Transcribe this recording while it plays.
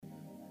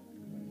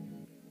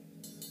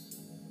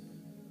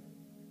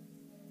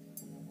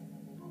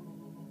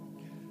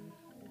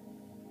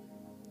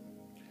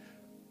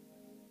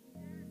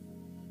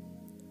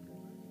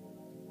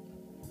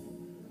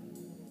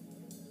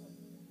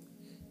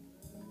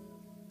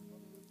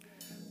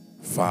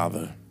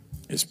Father,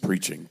 it's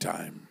preaching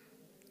time.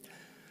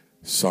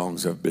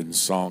 Songs have been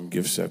sung,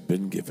 gifts have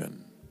been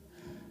given.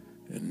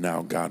 And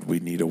now, God,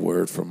 we need a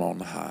word from on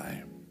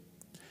high.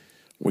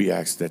 We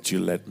ask that you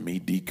let me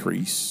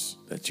decrease,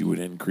 that you would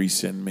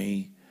increase in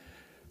me.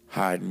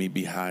 Hide me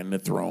behind the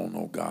throne,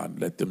 oh God.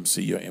 Let them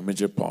see your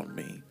image upon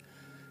me.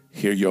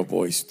 Hear your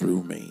voice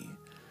through me.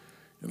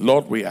 And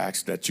Lord, we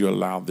ask that you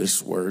allow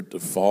this word to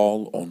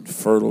fall on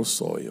fertile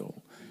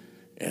soil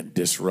and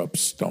disrupt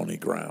stony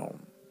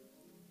ground.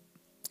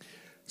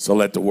 So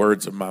let the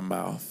words of my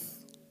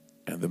mouth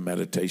and the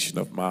meditation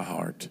of my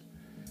heart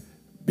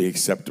be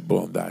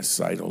acceptable in thy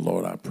sight, O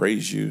Lord. I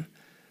praise you,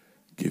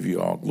 give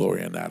you all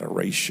glory and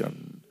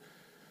adoration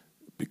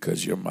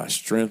because you're my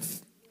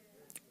strength.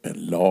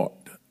 And Lord,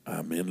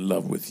 I'm in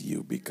love with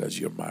you because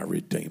you're my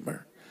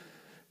Redeemer.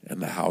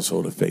 And the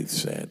household of faith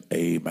said,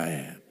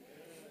 amen.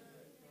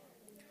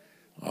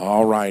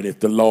 All right, if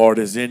the Lord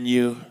is in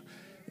you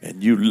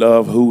and you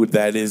love who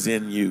that is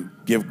in you,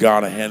 give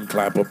God a hand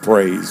clap of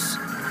praise.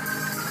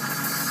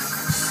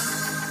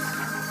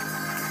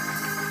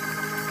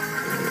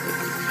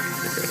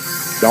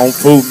 Don't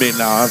fool me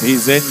now. If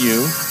he's in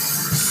you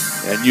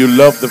and you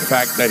love the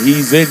fact that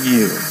he's in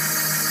you,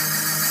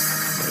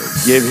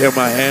 give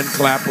him a hand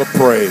clap of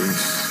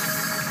praise.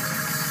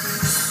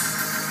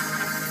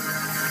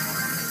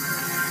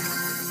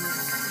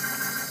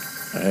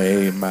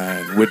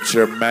 Amen. With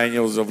your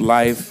manuals of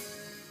life,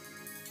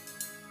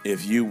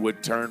 if you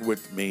would turn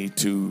with me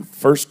to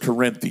 1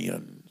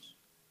 Corinthians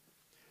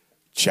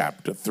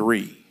chapter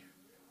 3.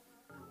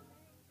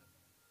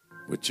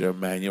 With your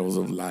manuals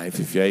of life,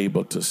 if you're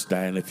able to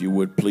stand, if you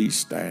would please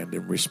stand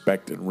in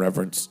respect and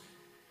reverence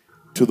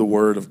to the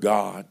word of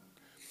God.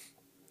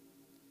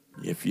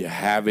 If you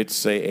have it,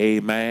 say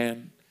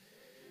amen.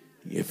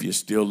 If you're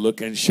still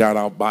looking, shout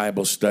out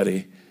Bible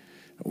study.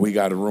 We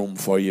got a room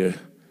for you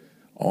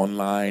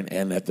online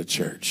and at the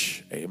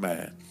church.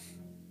 Amen.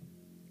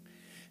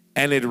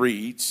 And it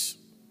reads,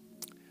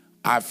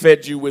 I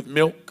fed you with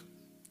milk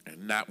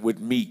and not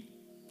with meat.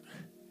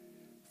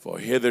 For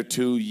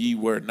hitherto ye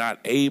were not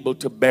able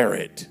to bear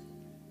it,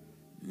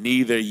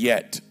 neither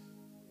yet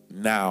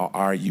now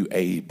are you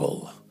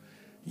able.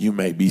 You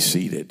may be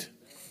seated.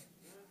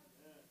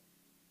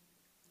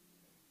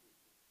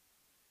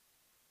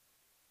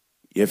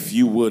 If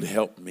you would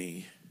help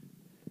me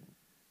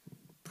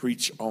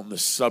preach on the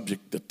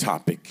subject, the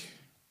topic,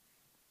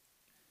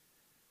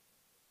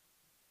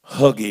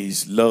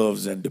 Huggies,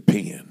 loves, and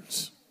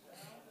depends.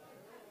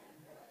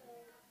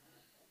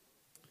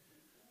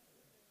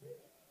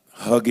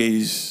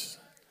 Huggies,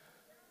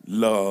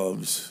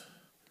 loves,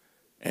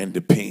 and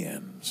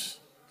depends.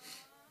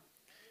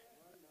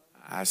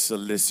 I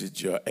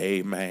solicit your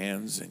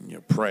amens and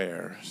your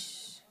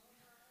prayers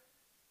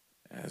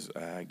as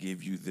I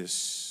give you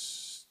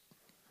this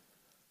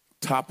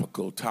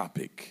topical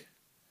topic,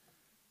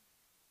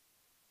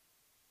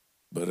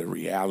 but a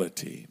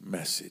reality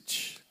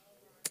message.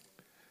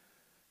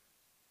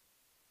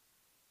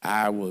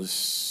 I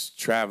was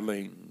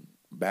traveling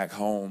back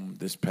home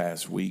this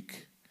past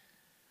week.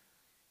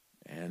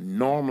 And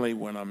normally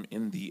when I'm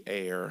in the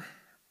air,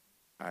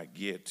 I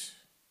get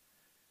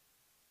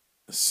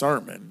a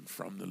sermon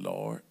from the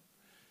Lord.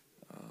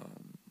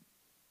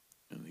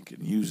 And it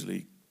can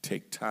usually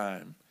take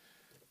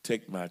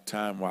my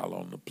time while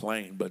on the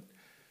plane. But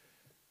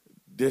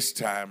this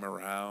time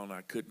around,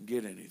 I couldn't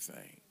get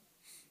anything.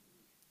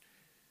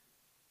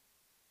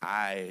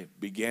 I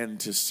began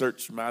to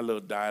search my little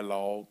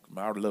dialogue,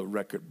 my little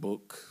record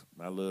book,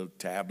 my little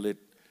tablet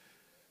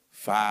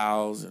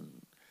files, and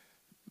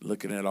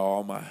looking at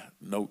all my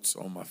notes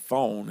on my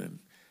phone and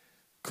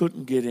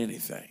couldn't get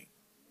anything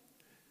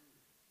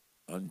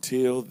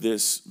until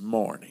this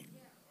morning.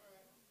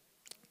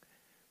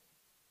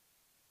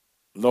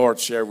 Lord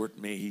shared with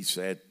me, he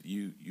said,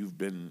 you've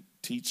been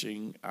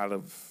teaching out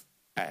of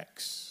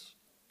Acts.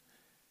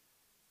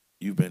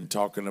 You've been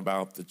talking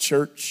about the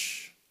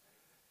church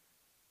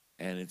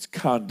and its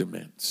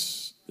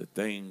condiments, the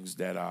things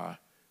that are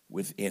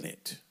within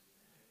it.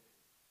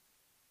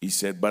 He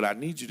said, but I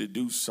need you to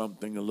do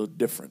something a little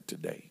different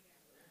today.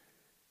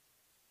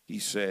 He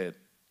said,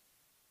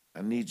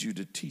 I need you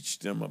to teach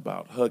them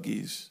about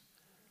Huggies,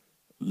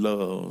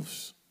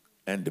 loves,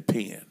 and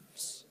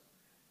depends.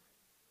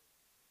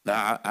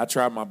 Now, I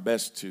try my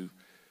best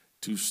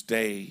to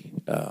stay,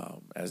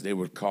 as they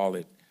would call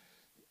it,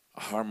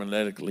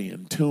 harmonically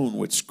in tune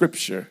with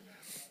Scripture.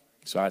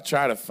 So I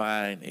try to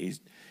find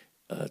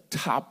a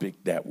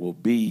topic that will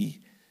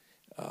be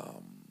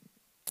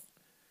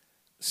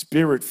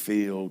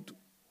Spirit-filled,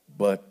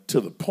 but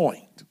to the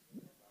point.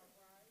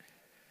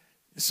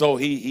 So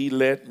he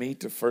led me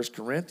to 1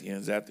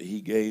 Corinthians after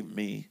he gave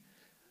me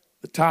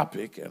the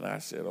topic, and I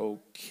said,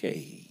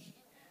 okay.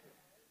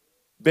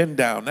 Been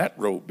down that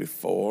road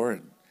before,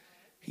 and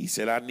he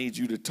said, I need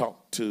you to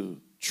talk to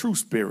True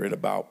Spirit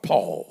about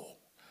Paul.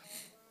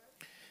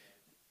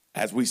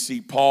 As we see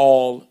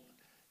Paul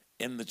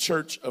in the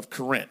church of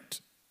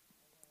Corinth,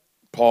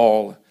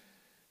 Paul,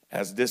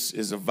 as this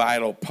is a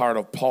vital part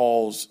of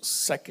Paul's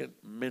second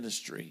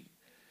ministry,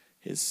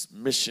 his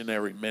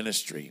missionary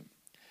ministry.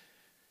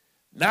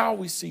 Now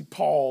we see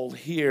Paul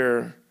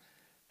here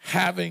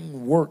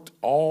having worked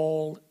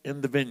all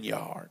in the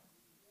vineyard.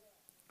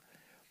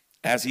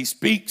 As he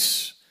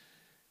speaks,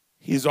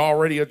 he's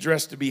already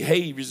addressed the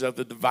behaviors of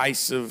the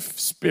divisive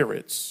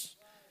spirits.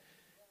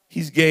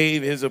 He's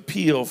gave his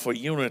appeal for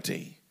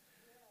unity,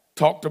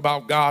 talked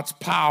about God's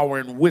power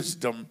and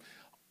wisdom,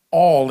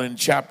 all in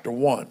chapter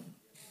 1.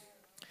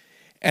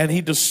 And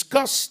he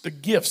discussed the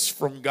gifts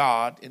from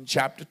God in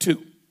chapter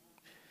 2.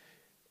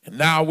 And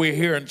now we're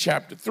here in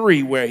chapter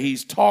 3, where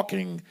he's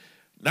talking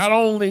not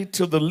only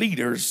to the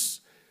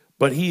leaders,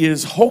 but he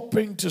is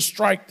hoping to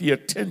strike the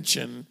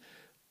attention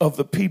of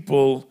the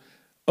people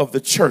of the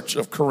church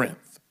of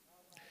Corinth.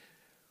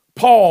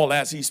 Paul,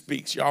 as he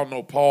speaks, y'all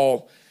know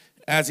Paul,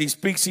 as he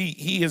speaks,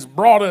 he has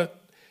brought it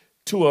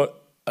to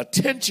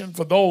attention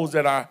for those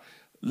that are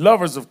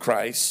lovers of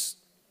Christ,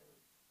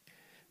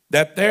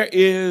 that there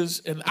is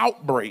an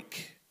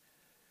outbreak,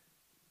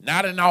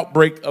 not an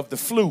outbreak of the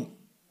flu,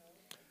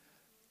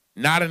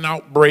 not an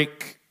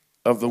outbreak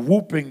of the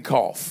whooping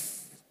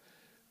cough,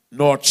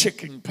 nor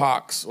chicken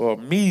pox or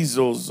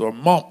measles or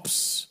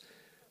mumps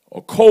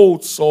or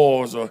cold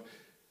sores or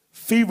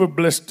fever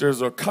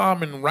blisters or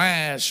common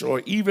rash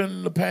or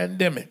even the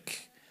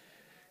pandemic.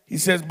 He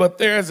says, but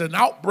there's an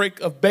outbreak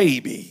of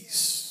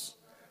babies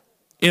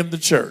in the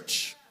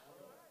church.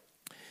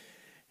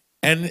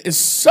 And it's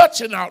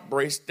such an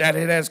outbreak that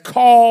it has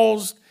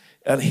caused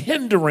a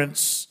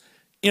hindrance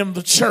in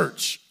the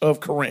church of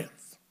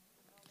Corinth.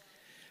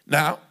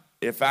 Now,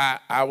 if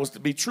I was to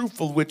be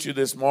truthful with you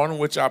this morning,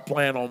 which I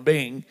plan on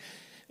being,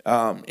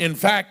 in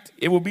fact,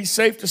 it would be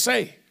safe to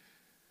say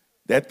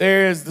that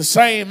there is the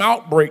same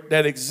outbreak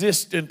that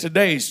exists in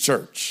today's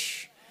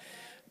church.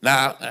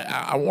 Now,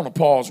 I want to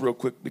pause real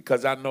quick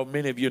because I know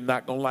many of you are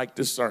not going to like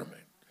this sermon.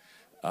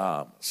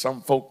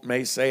 Some folk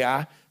may say,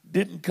 I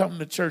didn't come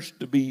to church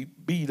to be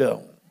beat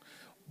on.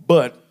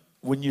 But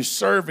when you're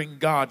serving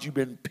God, you've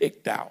been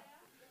picked out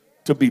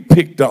to be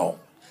picked on.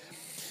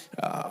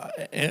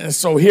 And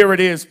so here it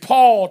is.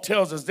 Paul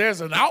tells us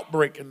there's an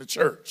outbreak in the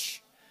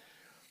church.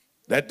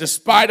 That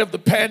despite of the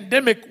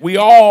pandemic, we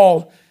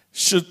all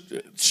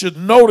should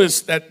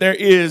notice that there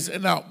is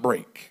an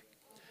outbreak.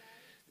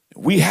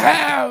 We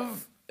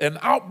have an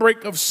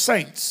outbreak of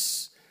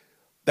saints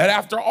that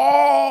after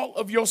all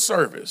of your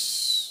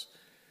service,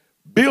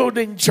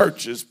 building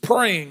churches,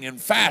 praying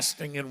and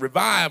fasting and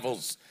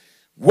revivals,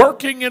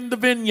 working in the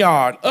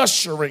vineyard,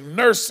 ushering,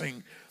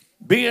 nursing,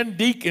 being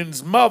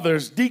deacons,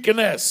 mothers,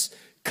 deaconess,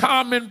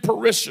 common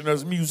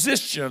parishioners,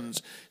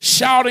 musicians,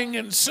 shouting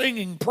and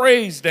singing,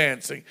 praise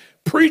dancing,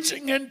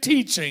 preaching and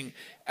teaching.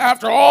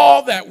 After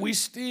all that, we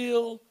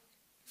still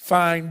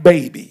find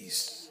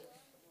babies.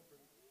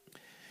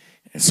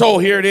 And so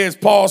here it is.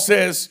 Paul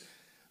says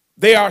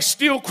they are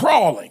still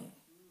crawling.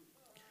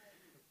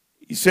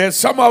 He says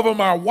some of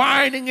them are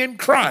whining and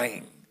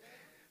crying.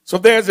 So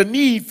there's a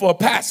need for a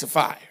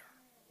pacifier.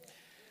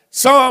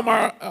 Some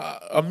are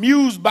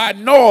amused by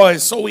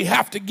noise, so we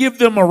have to give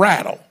them a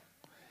rattle.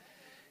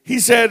 He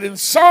said, and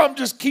some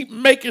just keep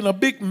making a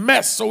big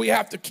mess, so we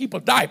have to keep a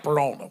diaper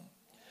on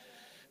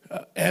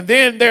them. And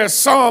then there's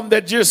some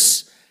that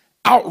just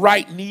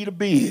outright need a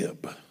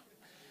bib.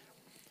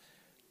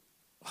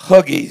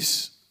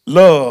 Huggies,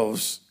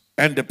 loves,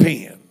 and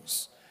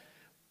depends.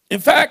 In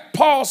fact,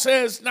 Paul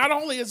says not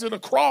only is it a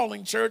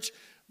crawling church,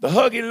 the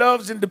huggy,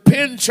 loves, and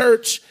depend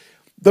church,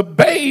 the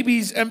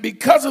babies, and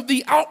because of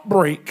the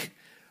outbreak,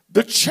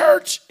 the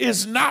church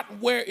is not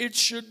where it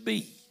should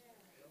be.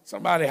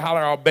 Somebody holler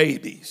out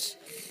babies.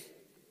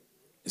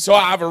 So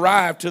I've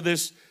arrived to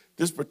this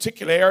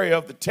particular area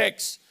of the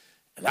text,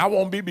 and I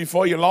won't be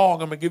before you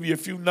long. I'm going to give you a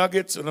few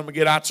nuggets, and I'm going to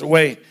get out your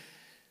way.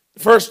 The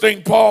first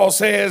thing Paul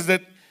says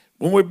that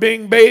when we're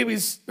being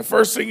babies, the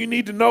first thing you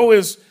need to know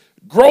is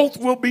growth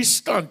will be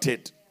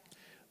stunted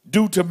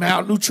due to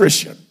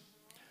malnutrition.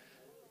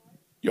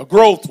 Your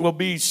growth will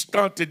be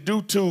stunted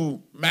due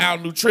to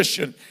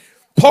malnutrition.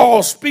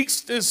 Paul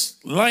speaks this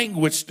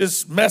language,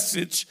 this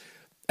message,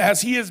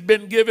 as he has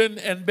been given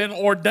and been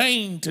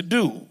ordained to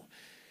do.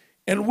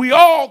 And we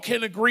all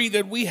can agree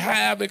that we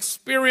have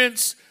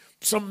experienced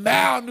some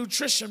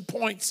malnutrition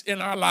points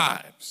in our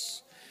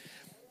lives.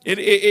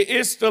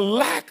 It's the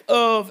lack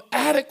of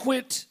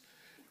adequate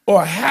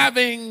or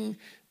having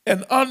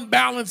an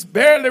unbalanced,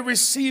 barely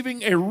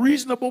receiving a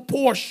reasonable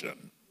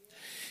portion.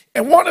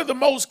 And one of the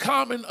most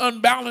common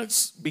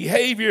unbalanced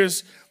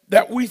behaviors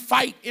that we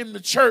fight in the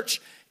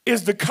church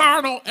is the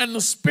carnal and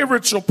the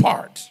spiritual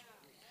part.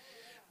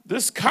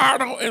 This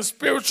carnal and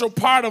spiritual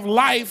part of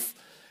life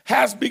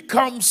has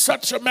become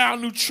such a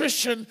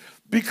malnutrition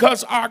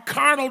because our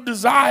carnal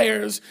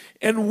desires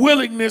and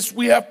willingness,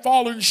 we have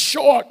fallen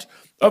short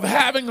of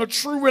having a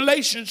true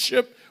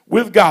relationship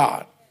with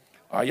God.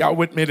 Are y'all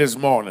with me this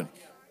morning?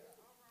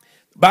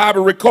 The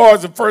Bible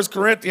records in 1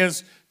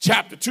 Corinthians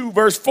chapter 2,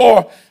 verse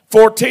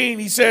 14,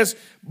 he says,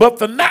 but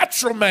the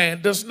natural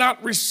man does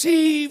not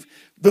receive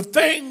the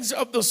things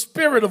of the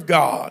Spirit of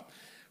God,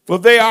 for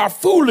they are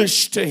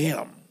foolish to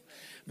him.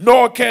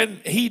 nor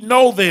can he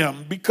know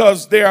them,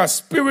 because they are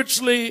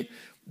spiritually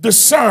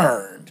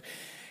discerned.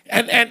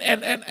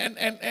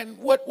 And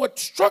what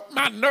struck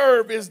my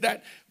nerve is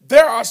that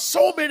there are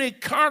so many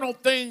carnal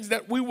things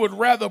that we would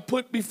rather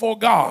put before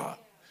God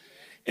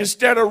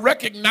instead of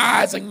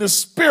recognizing the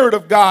Spirit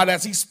of God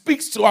as he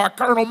speaks to our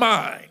carnal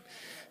mind.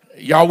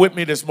 Y'all with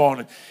me this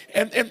morning?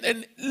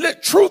 And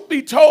let truth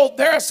be told,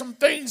 there are some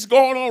things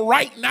going on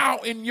right now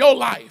in your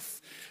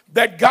life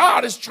that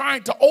God is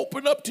trying to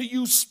open up to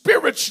you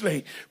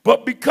spiritually,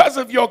 but because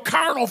of your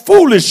carnal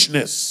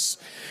foolishness,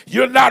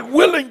 you're not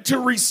willing to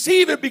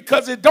receive it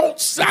because it don't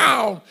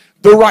sound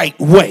the right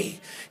way.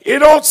 It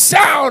don't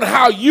sound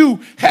how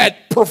you had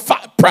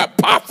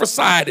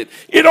prophesied it.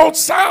 It don't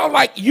sound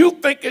like you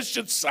think it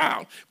should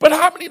sound. But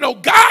how many know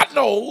God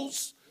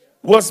knows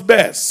what's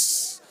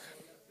best?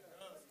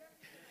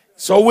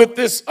 So with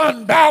this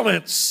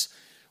unbalance,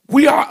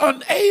 we are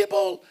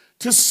unable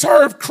to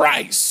serve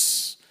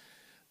Christ,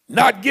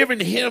 not giving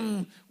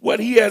him what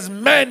he has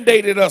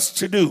mandated us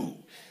to do.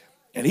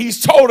 And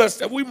he's told us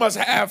that we must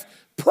have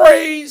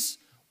praise,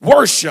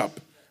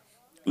 worship,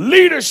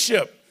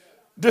 leadership,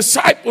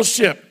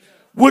 discipleship,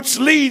 which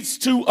leads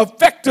to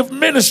effective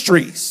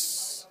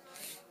ministries.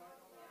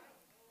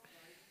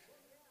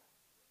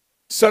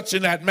 Such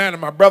in that manner,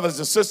 my brothers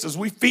and sisters,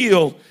 we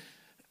feel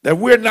that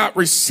we're not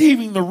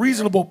receiving the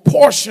reasonable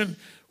portion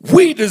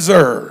we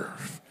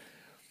deserve.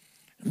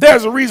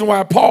 There's a reason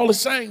why Paul is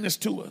saying this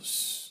to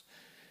us.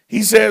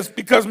 He says,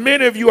 because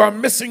many of you are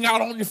missing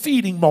out on your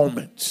feeding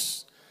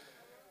moments.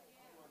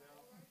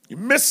 You're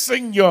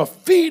missing your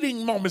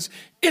feeding moments.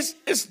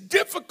 It's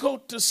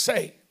difficult to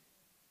say.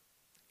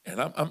 And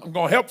I'm going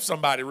to help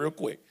somebody real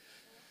quick.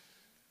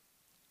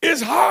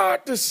 It's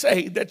hard to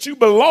say that you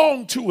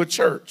belong to a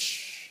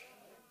church,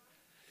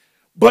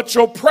 but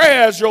your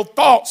prayers, your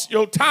thoughts,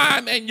 your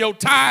time, and your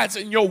tithes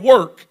and your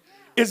work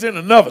is in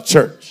another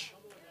church.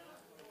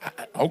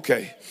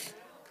 Okay.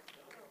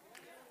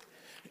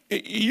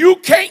 You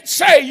can't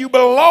say you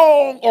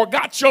belong or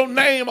got your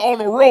name on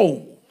a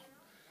roll,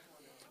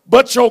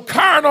 but your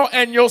carnal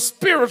and your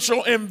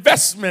spiritual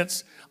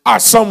investments are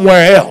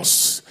somewhere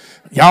else.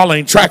 Y'all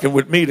ain't tracking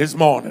with me this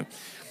morning.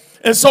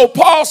 And so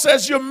Paul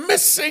says you're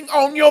missing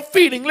on your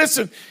feeding.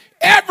 Listen,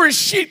 every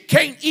sheep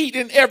can't eat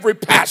in every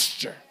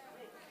pasture.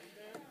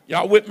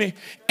 Y'all with me?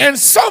 And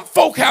some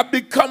folk have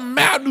become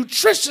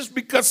malnutritious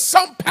because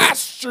some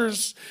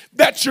pastures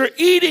that you're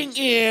eating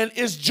in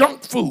is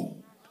junk food.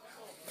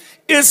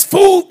 It's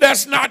food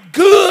that's not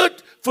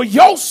good for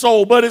your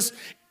soul, but it's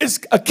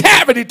a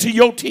cavity to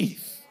your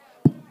teeth.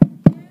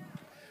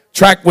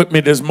 Track with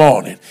me this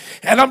morning.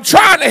 And I'm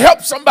trying to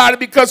help somebody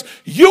because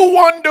you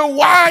wonder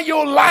why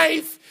your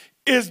life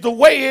is the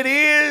way it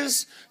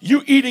is.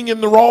 You're eating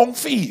in the wrong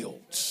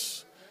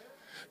fields.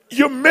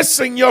 You're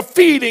missing your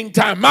feeding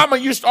time. Mama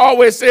used to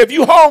always say, if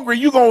you're hungry,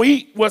 you're going to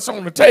eat what's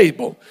on the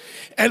table.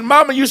 And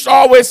mama used to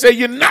always say,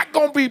 you're not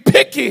going to be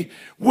picky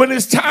when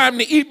it's time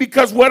to eat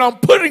because what I'm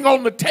putting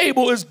on the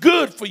table is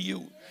good for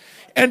you.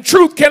 And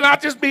truth, can I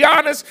just be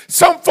honest?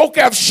 Some folk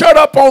have shut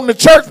up on the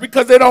church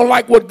because they don't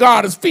like what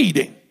God is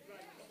feeding.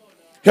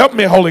 Help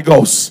me, Holy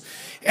Ghost.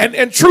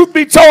 And truth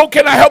be told,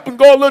 can I help and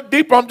go a little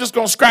deeper? I'm just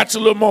going to scratch a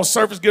little more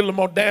surface, get a little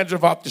more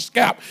dandruff off the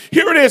scalp.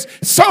 Here it is.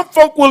 Some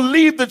folk will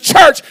leave the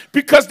church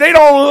because they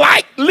don't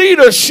like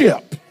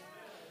leadership.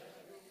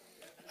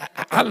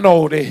 I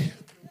know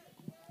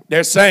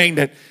they're saying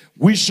that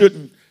we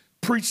shouldn't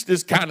preach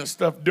this kind of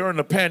stuff during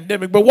the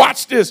pandemic, but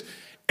watch this.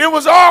 It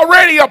was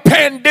already a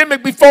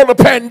pandemic before the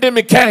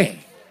pandemic came.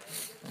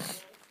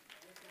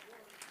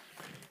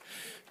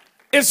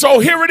 And so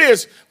here it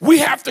is. We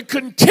have to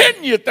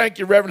continue, thank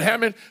you, Reverend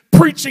Hammond,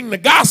 preaching the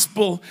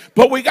gospel,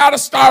 but we got to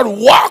start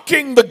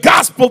walking the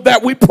gospel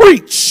that we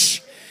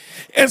preach.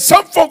 And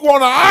some folk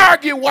want to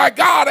argue why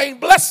God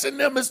ain't blessing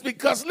them. It's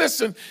because,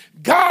 listen,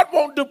 God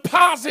won't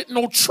deposit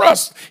no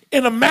trust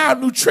in a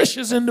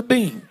malnutritious in the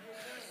being.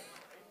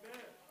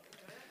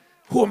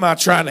 Who am I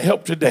trying to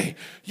help today?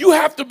 You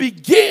have to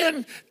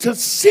begin to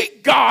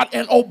seek God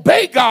and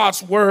obey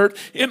God's word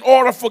in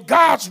order for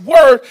God's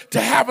word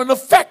to have an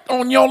effect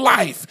on your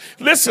life.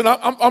 Listen,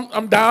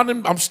 I'm down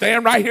and I'm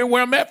staying right here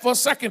where I'm at for a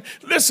second.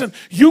 Listen,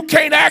 you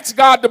can't ask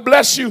God to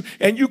bless you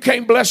and you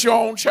can't bless your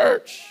own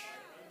church.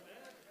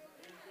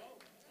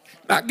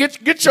 Now,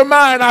 get your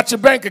mind out your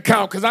bank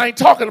account because I ain't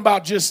talking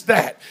about just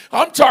that.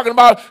 I'm talking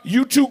about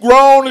you too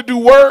grown to do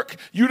work.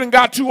 You done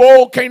got too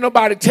old. Can't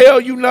nobody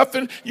tell you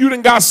nothing. You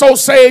done got so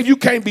saved you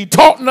can't be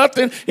taught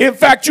nothing. In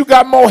fact, you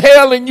got more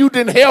hell in you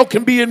than hell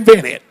can be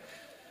invented.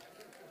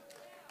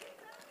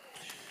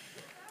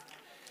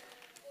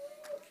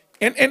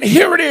 And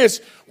here it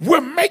is. We're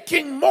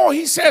making more.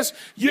 He says,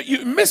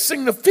 you're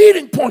missing the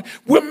feeding point.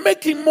 We're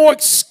making more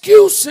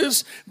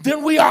excuses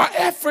than we are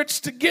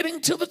efforts to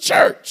getting to the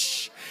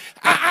church.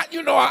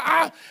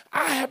 I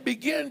have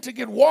begun to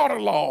get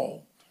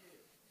waterlogged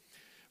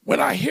when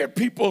I hear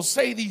people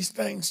say these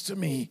things to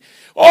me.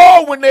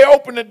 Oh, when they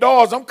open the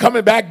doors, I'm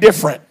coming back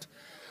different.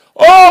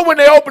 Oh, when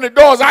they open the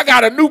doors, I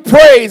got a new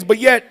praise, but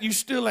yet you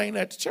still ain't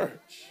at the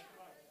church.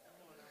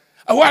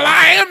 Well,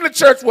 I am the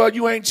church. Well,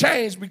 you ain't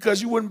changed,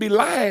 because you wouldn't be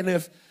lying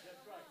if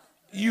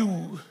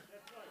you.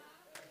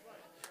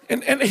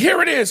 And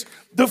here it is.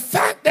 The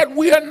fact that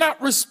we are not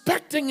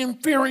respecting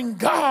and fearing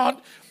God,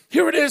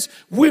 here it is,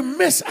 we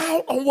miss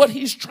out on what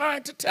he's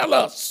trying to tell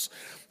us.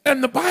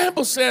 And the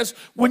Bible says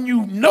when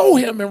you know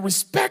him and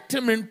respect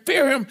him and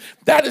fear him,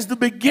 that is the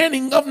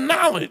beginning of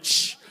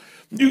knowledge.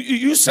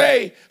 You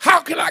say,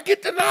 how can I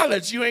get the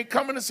knowledge? You ain't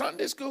coming to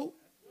Sunday school.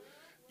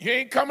 You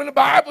ain't coming to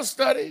Bible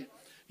study.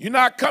 You're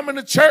not coming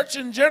to church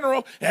in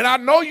general. And I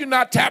know you're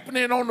not tapping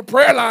in on the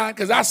prayer line,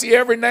 because I see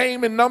every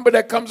name and number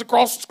that comes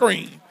across the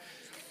screen.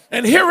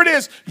 And here it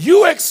is.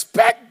 You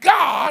expect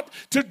God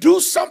to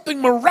do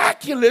something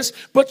miraculous,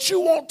 but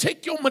you won't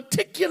take your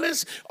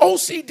meticulous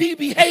OCD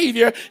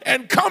behavior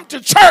and come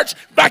to church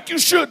like you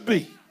should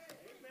be.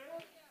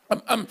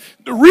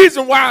 The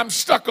reason why I'm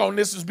stuck on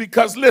this is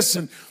because,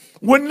 listen,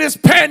 when this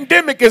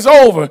pandemic is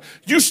over,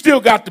 you still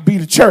got to be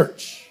the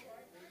church.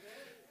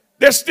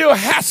 There still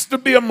has to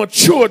be a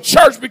mature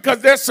church,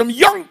 because there's some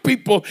young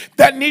people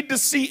that need to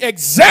see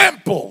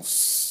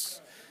examples.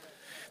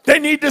 They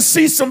need to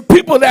see some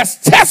people that's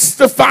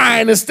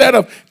testifying instead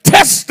of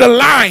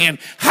testifying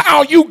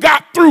how you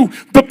got through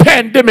the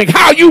pandemic,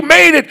 how you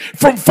made it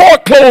from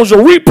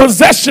foreclosure,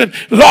 repossession,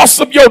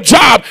 loss of your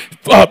job,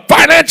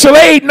 financial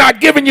aid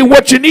not giving you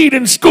what you need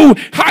in school,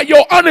 how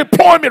your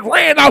unemployment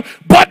ran out,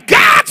 but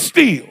God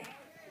still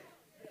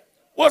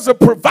was a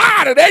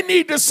provider. They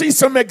need to see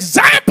some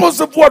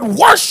examples of what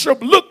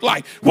worship looked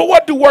like. Well,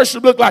 what do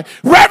worship look like?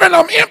 Reverend,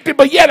 I'm empty,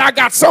 but yet I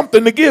got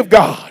something to give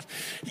God.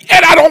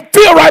 Yet I don't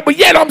feel right, but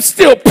yet I'm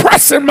still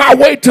pressing my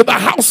way to the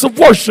house of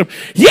worship.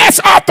 Yes,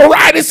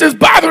 arthritis is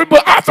bothering,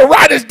 but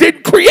arthritis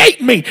didn't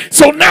create me.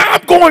 So now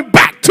I'm going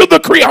back to the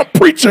Creator. I'm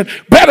preaching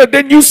better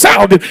than you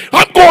sounded.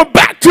 I'm going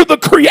back to the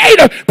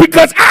Creator,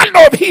 because I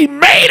know if he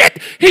made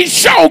it, he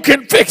sure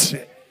can fix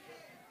it.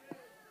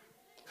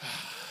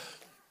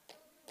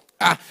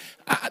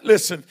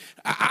 Listen,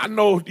 I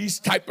know these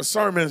type of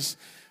sermons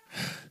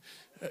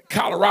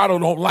Colorado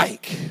don't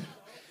like.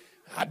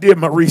 I did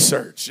my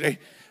research.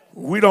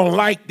 We don't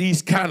like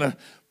these kind of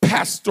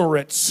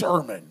pastorate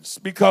sermons,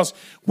 because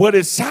what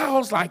it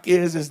sounds like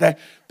is that,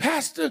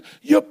 Pastor,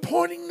 you're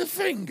pointing the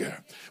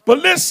finger. But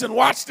listen,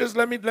 watch this.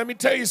 Let me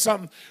tell you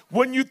something.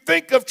 When you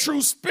think of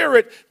true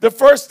spirit, the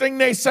first thing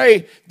they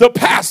say, the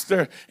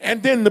pastor,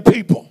 and then the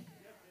people.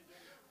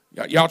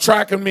 Y'all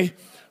tracking me?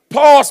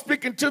 Paul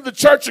speaking to the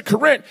church of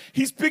Corinth,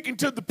 he's speaking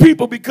to the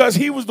people because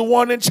he was the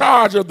one in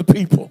charge of the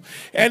people.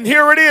 And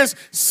here it is.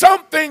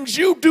 Some things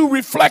you do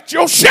reflect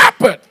your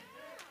shepherd.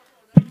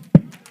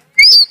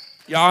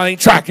 Y'all ain't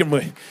tracking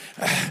me.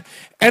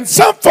 And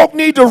some folk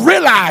need to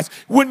realize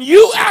when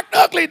you act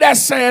ugly,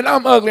 that's saying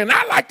I'm ugly. And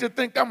I like to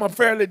think I'm a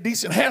fairly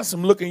decent,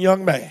 handsome looking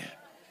young man.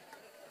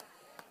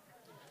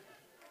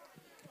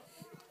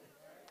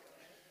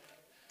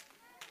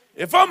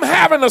 If I'm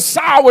having a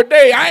sour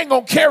day, I ain't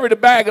going to carry the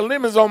bag of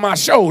lemons on my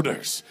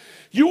shoulders.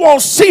 You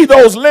won't see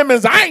those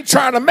lemons. I ain't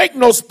trying to make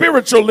no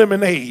spiritual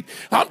lemonade.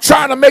 I'm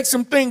trying to make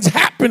some things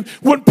happen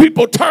when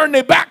people turn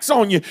their backs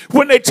on you.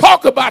 When they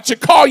talk about you,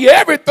 call you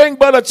everything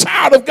but a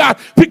child of God,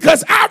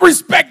 because I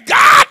respect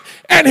God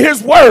and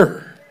his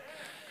word.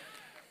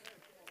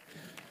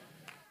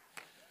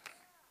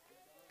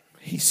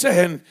 He's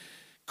saying,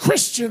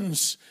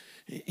 Christians,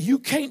 you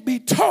can't be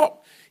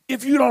taught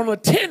if you don't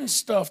attend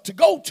stuff to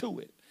go to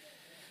it.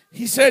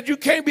 He said you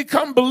can't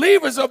become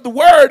believers of the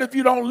word if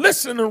you don't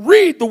listen and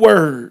read the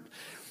word.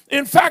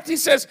 In fact, he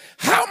says,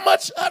 how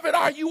much of it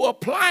are you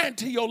applying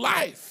to your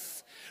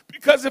life?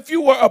 Because if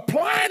you were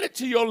applying it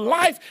to your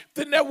life,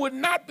 then there would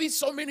not be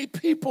so many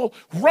people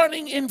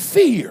running in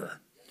fear,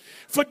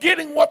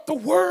 forgetting what the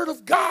word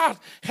of God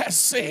has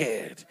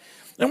said.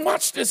 And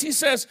watch this. He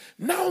says,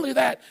 not only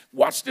that,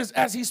 watch this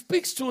as he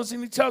speaks to us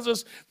and he tells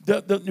us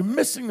the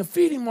missing the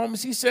feeding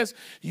moments. He says,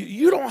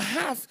 you don't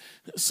have,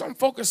 some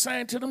folk are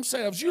saying to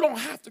themselves, you don't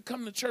have to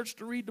come to church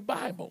to read the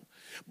Bible.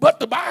 But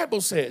the Bible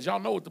says, y'all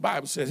know what the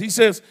Bible says. He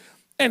says,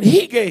 and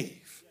he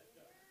gave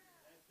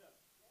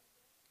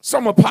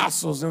some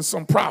apostles and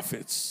some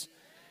prophets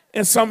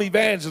and some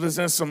evangelists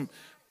and some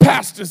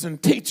pastors and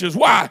teachers.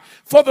 Why?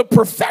 For the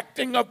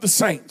perfecting of the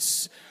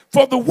saints.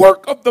 For the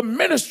work of the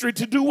ministry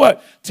to do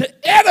what?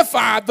 To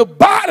edify the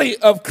body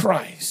of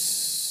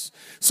Christ.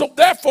 So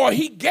therefore,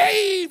 he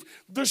gave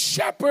the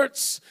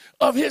shepherds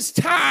of his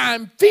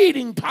time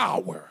feeding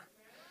power.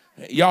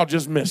 Y'all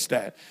just missed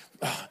that.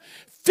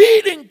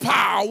 Feeding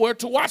power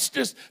to, watch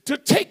this, to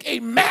take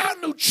a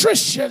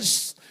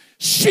malnutritious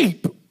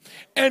sheep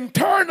and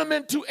turn them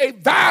into a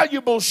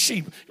valuable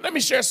sheep. Let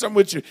me share something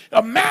with you.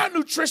 A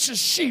malnutritious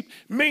sheep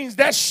means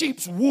that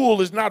sheep's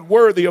wool is not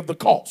worthy of the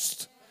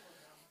cost.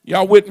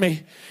 Y'all with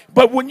me?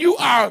 But when you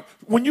are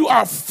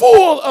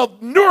full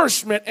of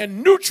nourishment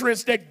and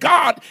nutrients that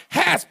God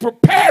has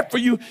prepared for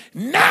you,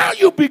 now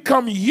you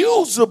become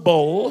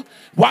usable,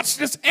 watch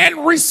this, and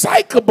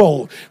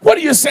recyclable. What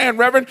are you saying,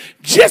 Reverend?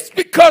 Just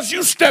because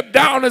you step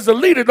down as a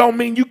leader don't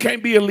mean you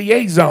can't be a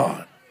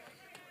liaison.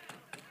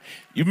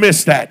 You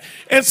missed that.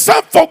 And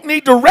some folk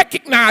need to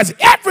recognize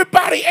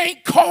everybody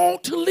ain't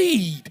called to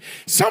lead.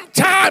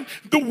 Sometimes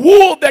the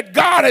wool that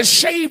God has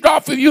shaved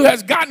off of you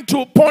has gotten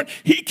to a point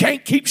he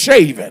can't keep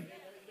shaving.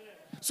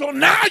 So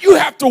now you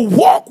have to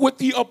walk with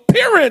the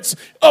appearance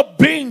of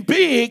being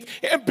big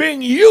and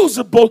being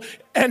usable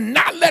and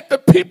not let the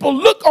people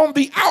look on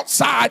the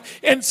outside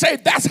and say,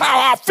 that's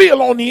how I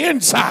feel on the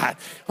inside.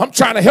 I'm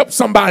trying to help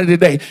somebody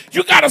today.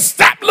 You got to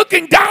stop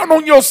looking down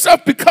on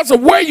yourself because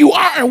of where you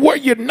are and where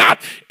you're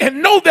not,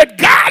 and know that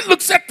God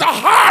looks at the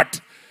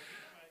heart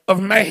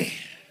of man.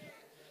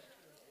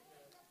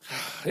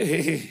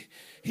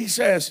 He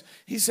says,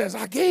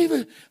 I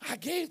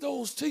gave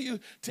those to you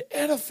to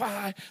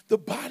edify the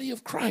body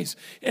of Christ.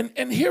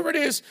 And here it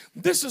is.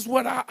 This is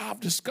what I've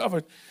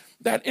discovered,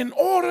 that in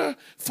order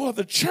for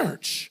the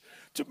church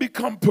to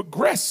become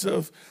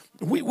progressive,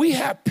 we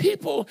have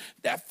people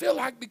that feel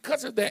like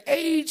because of their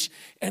age,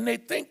 and they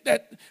think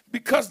that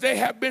because they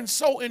have been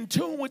so in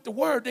tune with the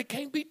word, they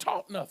can't be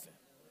taught nothing.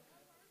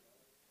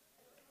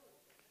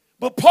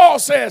 But Paul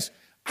says,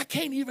 I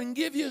can't even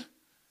give you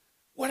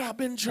what I've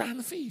been trying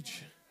to feed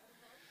you.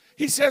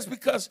 He says,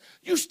 because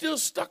you're still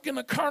stuck in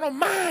a carnal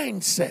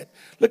mindset.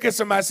 Look at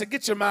somebody and say,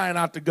 get your mind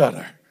out the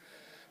gutter.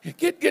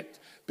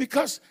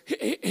 Because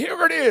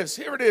here it is.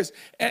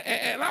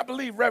 And I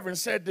believe Reverend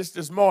said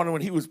this morning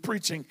when he was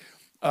preaching,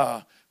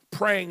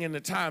 praying in the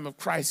time of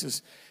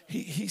crisis.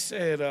 He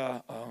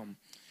said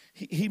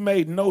he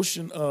made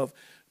notion of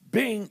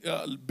being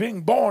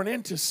born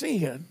into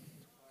sin.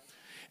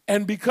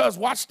 And because,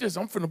 watch this,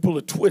 I'm finna pull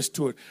a twist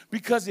to it.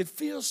 Because it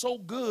feels so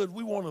good,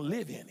 we want to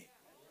live in it.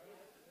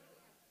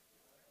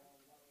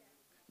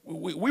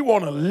 We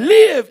want to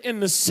live in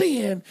the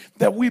sin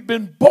that we've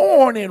been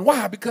born in.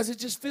 Why? Because it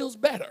just feels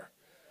better.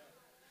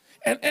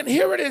 And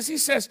here it is. He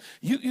says,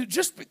 you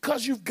just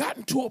because you've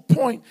gotten to a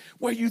point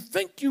where you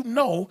think you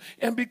know,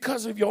 and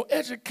because of your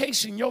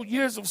education, your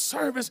years of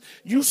service,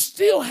 you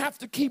still have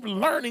to keep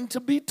learning to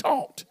be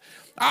taught.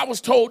 I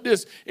was told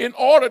this: in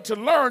order to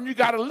learn, you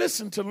got to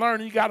listen to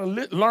learn. You got to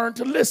learn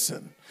to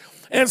listen.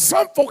 And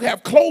some folk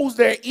have closed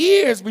their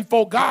ears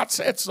before God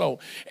said so.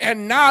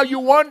 And now you're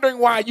wondering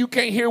why you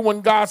can't hear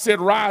when God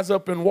said, rise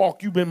up and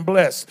walk. You've been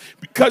blessed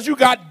because you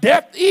got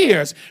deaf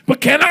ears.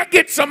 But can I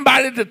get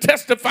somebody to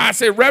testify?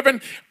 Say,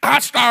 Reverend, I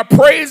start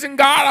praising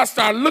God. I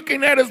start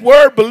looking at his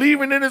word,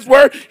 believing in his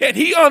word, and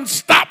he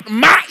unstopped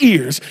my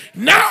ears.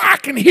 Now I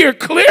can hear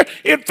clear.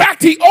 In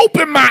fact, he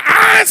opened my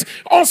eyes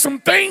on some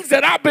things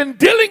that I've been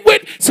dealing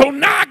with. So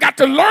now I got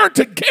to learn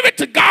to give it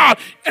to God.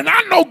 And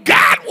I know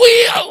God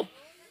will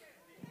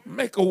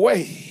make a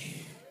way.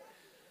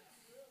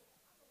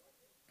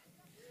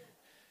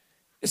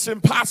 It's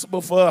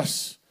impossible for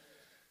us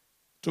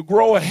to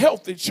grow a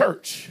healthy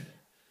church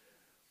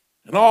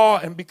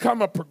and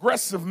become a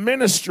progressive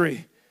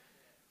ministry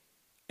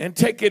and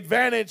take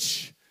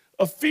advantage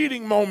of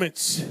feeding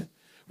moments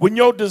when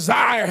your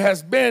desire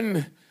has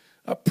been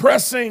a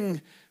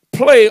pressing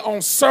play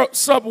on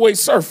Subway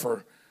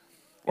Surfer,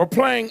 or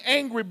playing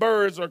Angry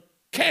Birds or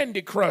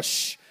Candy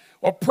Crush,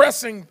 or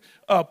pressing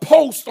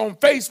post on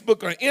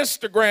Facebook or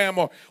Instagram,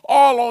 or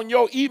all on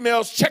your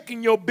emails,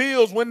 checking your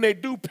bills when they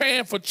do,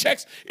 paying for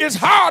checks. It's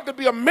hard to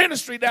be a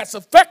ministry that's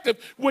effective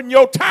when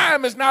your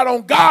time is not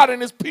on God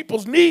and his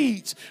people's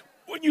needs,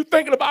 when you're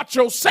thinking about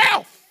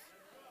yourself.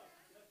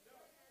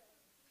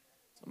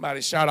 Somebody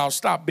shout out,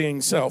 stop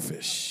being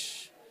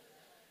selfish.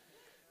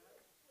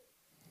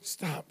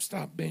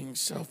 Stop being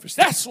selfish.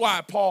 That's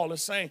why Paul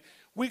is saying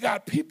we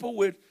got people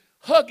with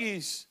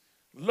huggies,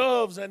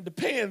 loves, and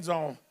depends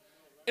on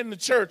in the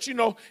church, you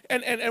know,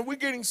 and we're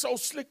getting so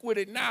slick with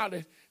it now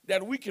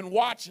that we can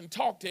watch and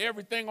talk to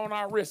everything on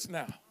our wrist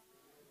now.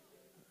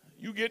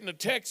 You getting a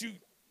text,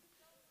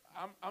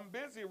 I'm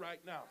busy right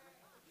now.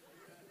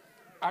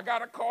 I got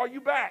to call you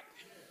back.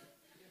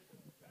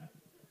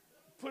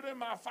 Put in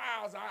my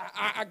files,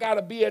 I got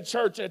to be at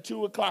church at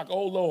 2 o'clock.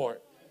 Oh, Lord.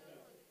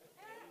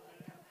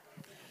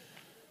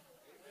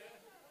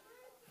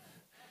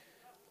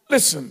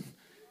 Listen.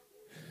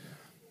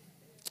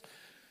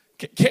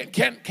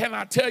 Can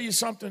I tell you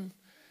something?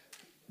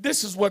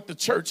 This is what the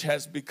church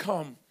has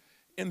become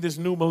in this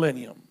new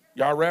millennium.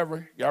 Y'all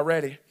ready? Y'all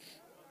ready?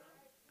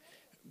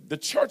 The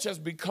church has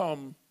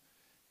become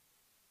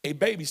a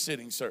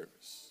babysitting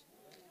service.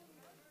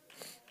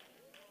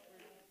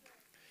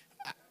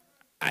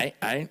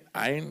 I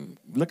ain't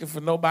looking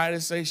for nobody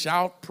to say,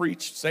 shout,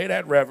 preach, say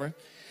that, Reverend.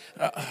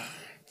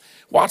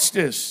 Watch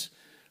this.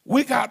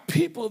 We got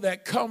people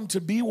that come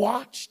to be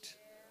watched.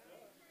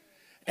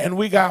 And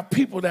we got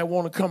people that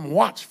want to come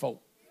watch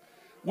folk.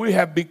 We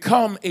have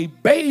become a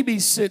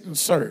babysitting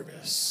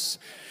service.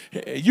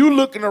 You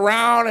looking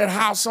around at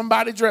how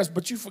somebody dressed,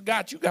 but you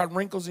forgot you got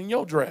wrinkles in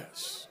your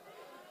dress.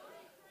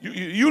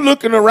 You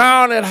looking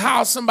around at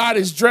how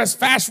somebody's dressed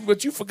fashion,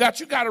 but you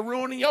forgot you got a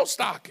ruin in your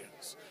stockings.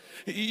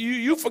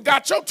 You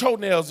forgot your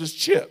toenails is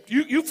chipped.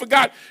 You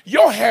forgot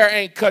your hair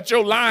ain't cut.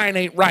 Your line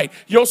ain't right.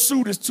 Your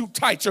suit is too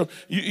tight.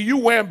 You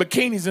wearing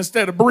bikinis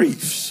instead of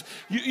briefs.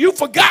 You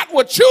forgot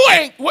what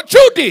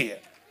you did.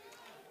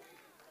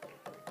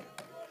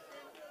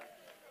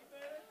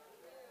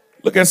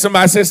 Look at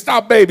somebody and say,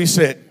 stop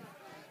babysitting.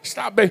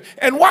 Stop baby.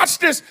 And watch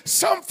this.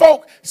 Some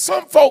folk,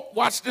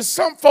 watch this.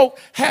 Some folk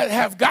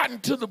have gotten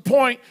to the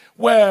point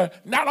where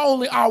not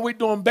only are we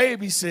doing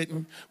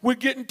babysitting, we're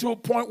getting to a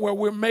point where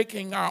we're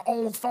making our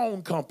own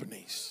phone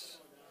companies.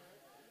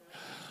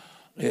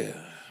 Yeah.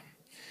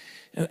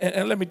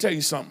 And let me tell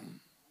you something.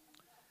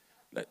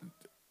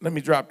 Let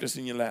me drop this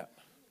in your lap.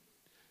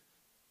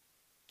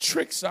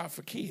 Tricks are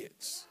for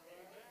kids.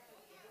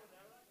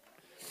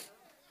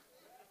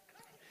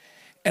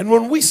 And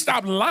when we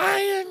stop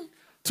lying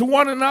to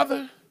one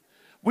another,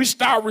 we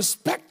start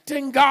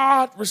respecting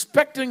God,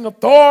 respecting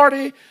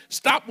authority,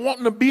 stop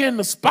wanting to be in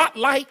the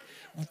spotlight,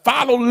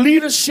 follow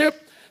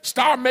leadership,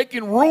 start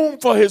making room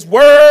for his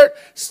word,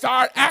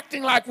 start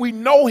acting like we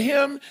know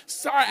him,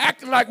 start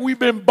acting like we've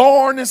been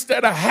born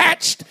instead of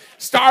hatched,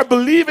 start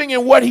believing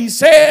in what he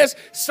says,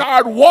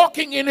 start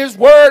walking in his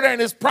word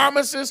and his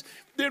promises.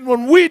 Then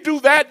when we do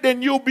that,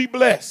 then you'll be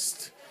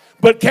blessed.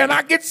 But can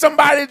I get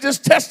somebody to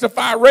just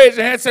testify, raise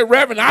your hand and say,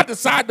 Reverend, I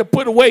decided to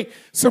put away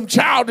some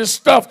childish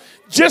stuff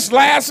just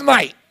last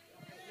night.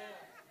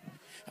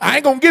 I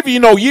ain't going to give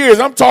you no years.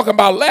 I'm talking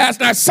about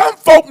last night. Some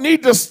folk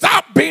need to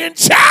stop being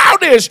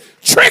childish.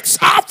 Tricks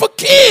are for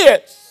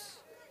kids.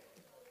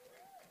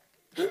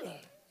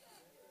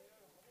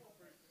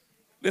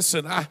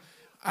 Listen,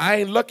 I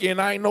ain't lucky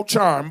and I ain't no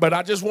charm, but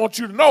I just want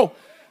you to know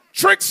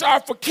tricks are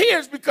for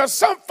kids because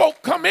some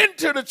folk come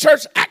into the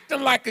church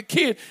acting like a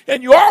kid,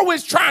 and you're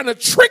always trying to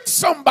trick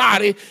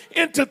somebody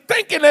into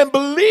thinking and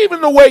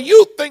believing the way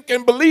you think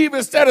and believe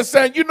instead of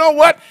saying, you know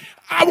what?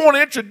 I want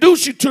to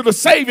introduce you to the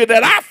Savior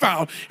that I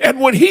found. And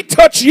when he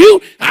touched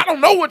you, I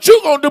don't know what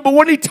you're going to do, but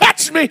when he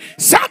touched me,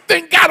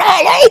 something got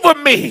all over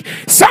me.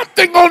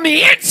 Something on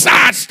the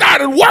inside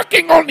started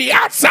working on the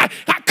outside.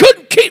 I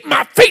couldn't keep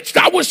my feet.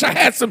 I wish I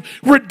had some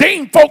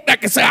redeemed folk that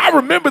could say, I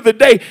remember the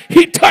day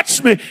he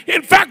touched me.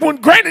 In fact, when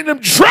Granny them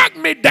dragged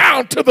me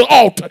down to the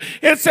altar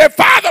and said,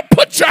 Father,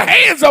 put your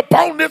hands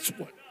upon this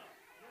one.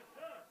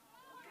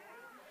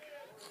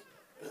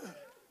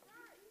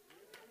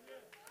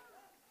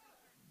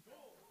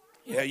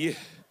 Yeah.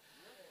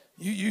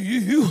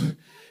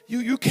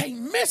 You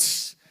can't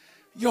miss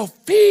your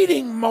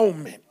feeding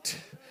moment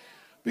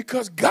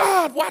because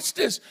God, watch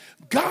this,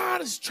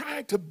 God is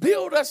trying to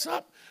build us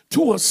up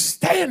to a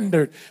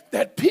standard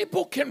that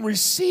people can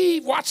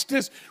receive, watch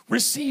this,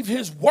 receive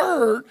his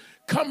word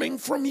coming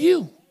from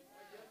you.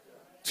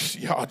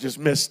 Y'all just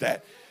missed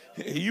that.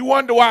 You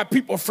wonder why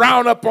people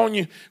frown up on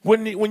you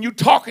when you're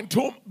talking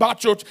to them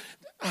about your.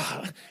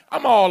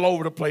 I'm all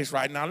over the place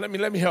right now. Let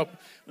me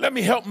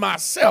help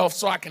myself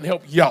so I can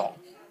help y'all.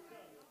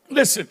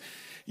 Listen,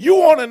 you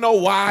want to know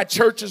why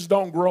churches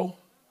don't grow?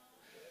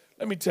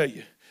 Let me tell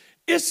you,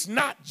 it's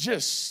not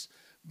just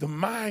the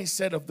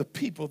mindset of the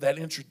people that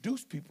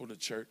introduce people to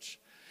church.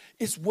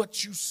 It's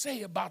what you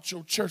say about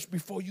your church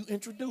before you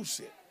introduce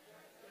it.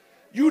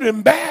 You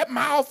done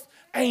badmouth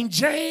Aunt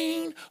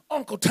Jane,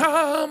 Uncle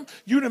Tom,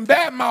 you done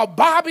badmouth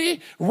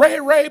Bobby,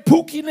 Ray,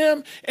 Pookie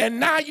them,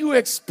 and now you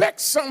expect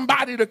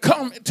somebody to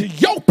come to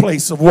your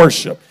place of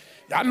worship.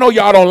 I know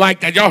y'all don't like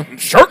that. Y'all,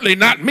 certainly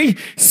not me.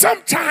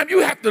 Sometimes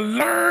you have to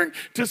learn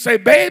to say,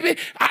 baby,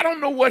 I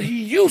don't know what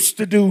he used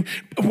to do.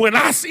 When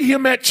I see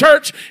him at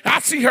church, I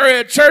see her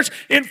at church.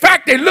 In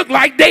fact, they look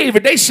like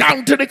David. They shout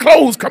until their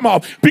clothes come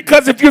off.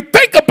 Because if you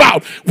think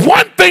about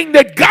one thing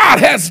that God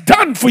has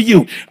done for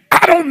you,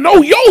 I don't know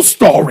your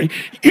story.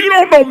 You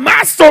don't know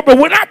my story. But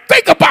when I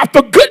think about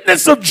the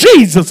goodness of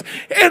Jesus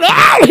and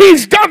all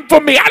he's done for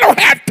me, I don't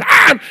have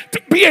time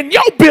to be in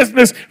your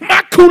business.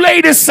 My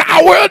Kool-Aid is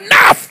sour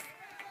enough.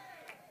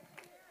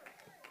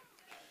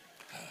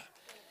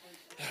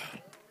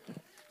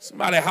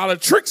 Somebody holler,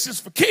 tricks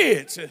is for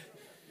kids.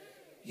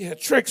 Yeah,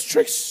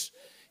 tricks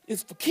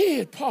is for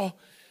kids.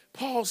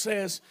 Paul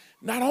says,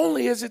 not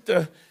only is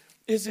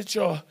it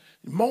your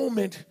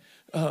moment,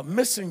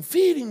 missing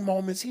feeding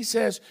moments, he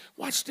says,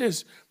 watch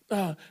this,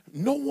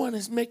 no one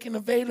is making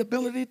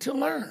availability to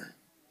learn.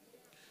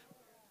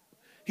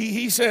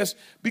 He says,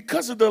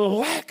 because of the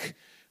lack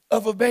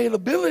of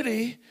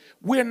availability,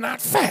 we're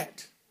not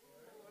fat.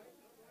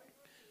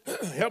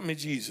 Help me,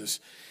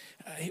 Jesus.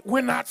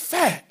 We're not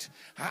fat.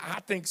 I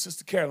think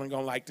Sister Carolyn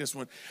gonna like this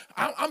one.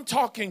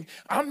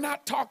 I'm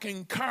not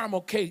talking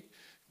caramel cake,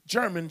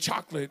 German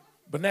chocolate,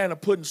 banana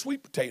pudding,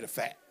 sweet potato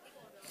fat.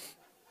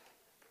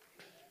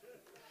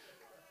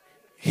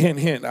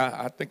 Hint.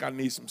 I think I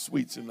need some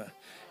sweets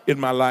in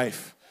my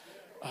life.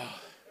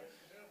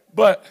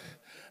 But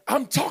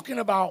I'm talking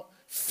about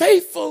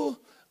faithful,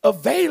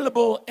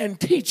 available, and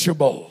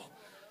teachable.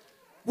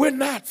 We're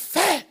not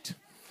fat.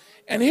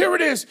 And here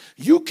it is.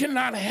 You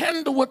cannot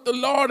handle what the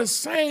Lord is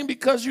saying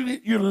because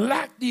you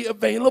lack the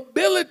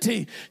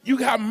availability. You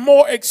have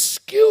more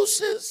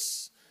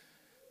excuses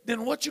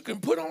than what you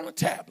can put on a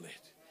tablet.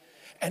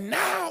 And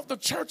now the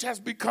church has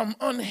become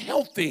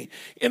unhealthy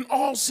in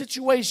all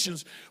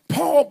situations.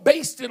 Paul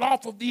based it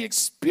off of the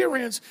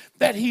experience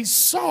that he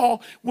saw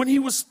when he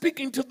was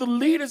speaking to the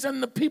leaders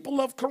and the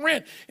people of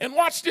Corinth. And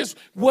watch this.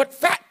 What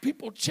fat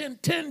people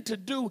tend to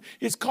do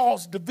is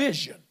cause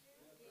division.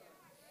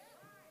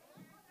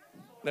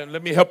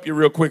 Let me help you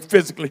real quick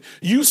physically.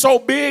 You so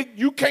big,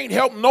 you can't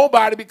help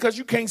nobody because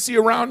you can't see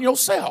around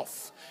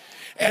yourself.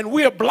 And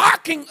we're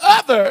blocking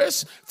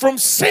others from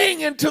seeing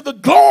into the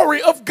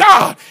glory of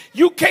God.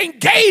 You can't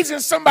gaze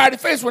in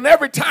somebody's face when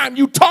every time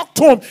you talk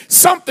to them,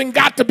 something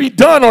got to be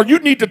done, or you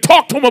need to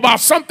talk to them about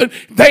something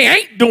they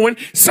ain't doing.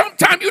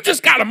 Sometimes you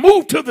just got to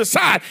move to the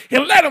side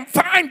and let them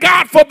find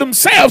God for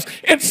themselves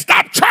and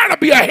stop trying to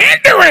be a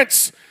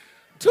hindrance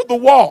to the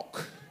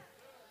walk.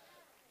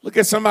 Look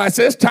at somebody and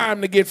say, it's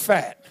time to get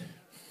fat.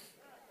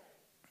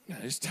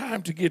 It's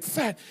time to get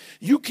fat.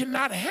 You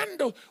cannot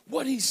handle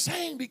what he's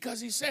saying because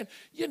he said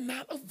you're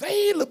not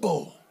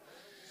available.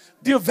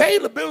 The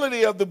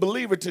availability of the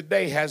believer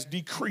today has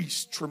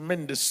decreased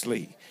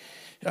tremendously.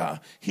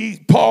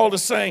 Paul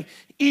is saying,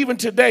 even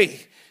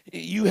today,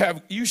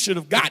 you should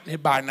have gotten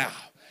it by now.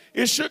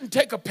 It shouldn't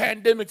take a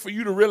pandemic for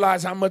you to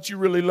realize how much you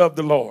really love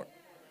the Lord.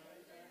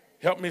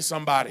 Help me,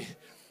 somebody.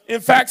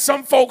 In fact,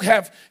 some folk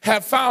have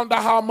found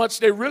out how much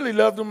they really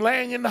love them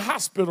laying in the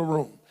hospital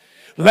room.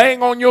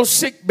 Laying on your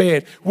sick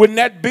bed, when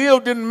that bill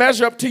didn't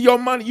measure up to your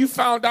money, you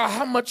found out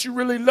how much you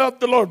really love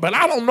the Lord. But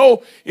I don't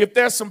know if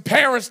there's some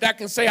parents that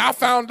can say, I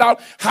found out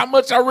how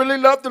much I really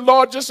love the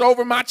Lord just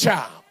over my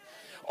child,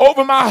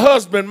 over my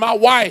husband, my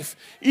wife,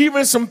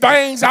 even some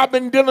things I've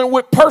been dealing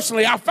with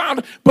personally. I found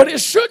it, but it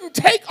shouldn't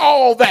take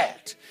all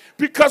that.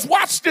 Because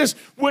watch this,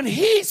 when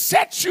he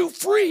sets you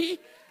free,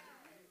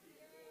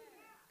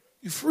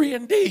 you're free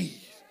indeed.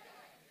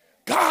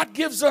 God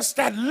gives us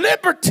that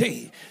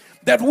liberty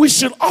that we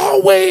should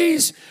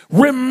always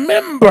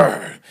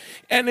remember.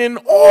 And in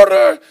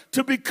order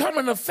to become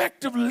an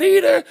effective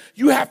leader,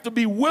 you have to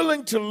be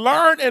willing to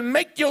learn and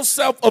make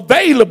yourself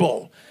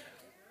available.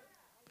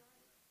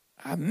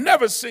 I've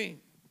never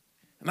seen,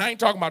 and I ain't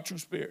talking about true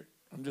spirit,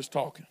 I'm just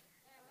talking.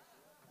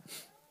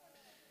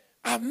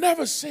 I've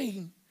never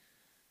seen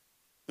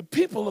the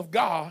people of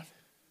God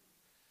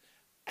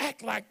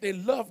act like they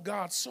love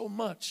God so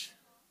much,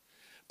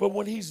 but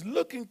when he's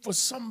looking for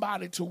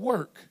somebody to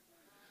work,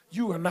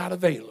 you are not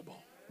available.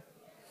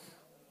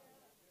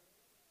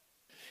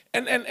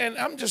 And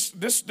I'm just,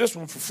 this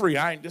one for free.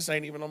 This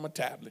ain't even on my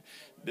tablet.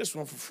 This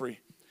one for free.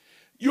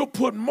 You'll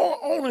put more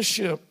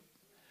ownership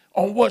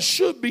on what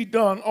should be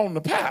done on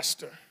the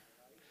pastor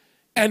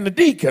and the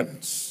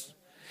deacons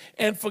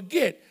and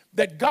forget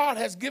that God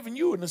has given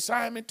you an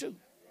assignment too.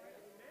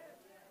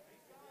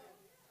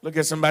 Look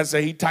at somebody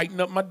say, he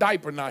tightened up my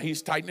diaper now.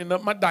 He's tightening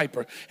up my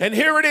diaper. And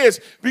here it is,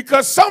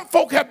 because some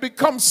folk have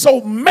become so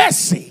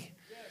messy.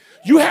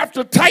 You have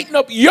to tighten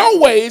up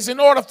your ways in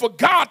order for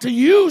God to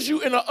use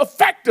you in an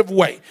effective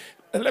way.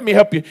 And let me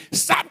help you.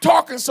 Stop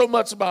talking so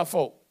much about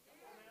folk.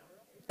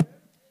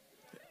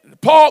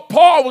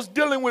 Paul was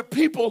dealing with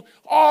people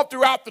all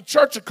throughout the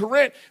church of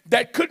Corinth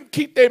that couldn't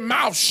keep their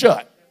mouths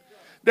shut.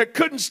 That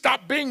couldn't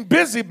stop being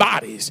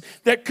busybodies.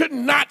 That could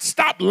not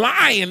stop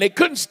lying. They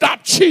couldn't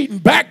stop cheating,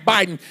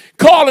 backbiting,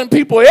 calling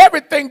people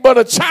everything but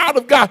a child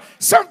of God.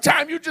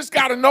 Sometimes you just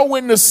got to know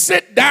when to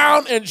sit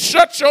down and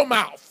shut your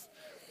mouth.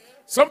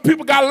 Some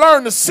people got to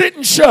learn to sit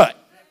and shut.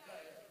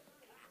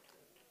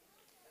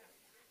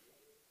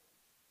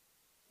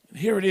 And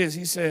here it is.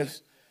 He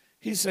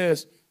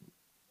says,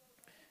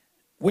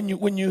 when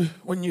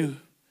you,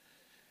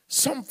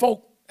 some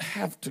folk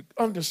have to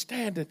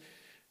understand that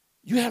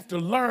you have to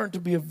learn to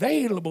be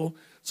available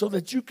so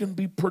that you can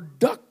be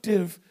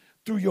productive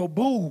through your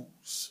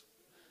booze.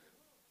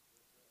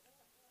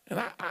 And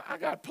I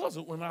got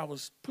puzzled when I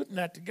was putting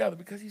that together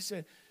because he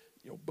said,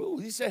 your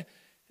booze. He said,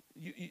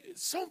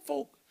 some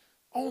folk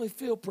only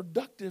feel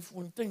productive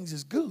when things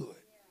is good.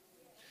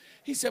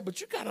 He said,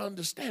 but you got to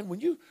understand, when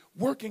you're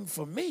working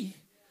for me,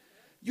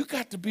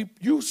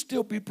 you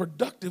still be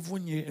productive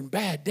when you're in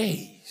bad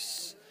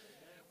days.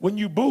 When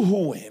you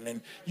boo-hooing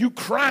and you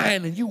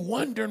crying and you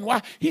wondering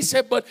why. He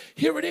said, but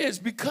here it is,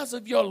 because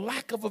of your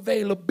lack of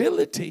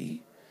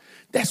availability,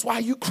 that's why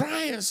you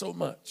crying so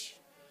much.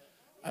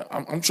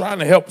 I'm trying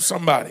to help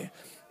somebody.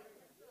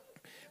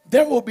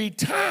 There will be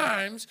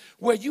times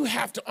where you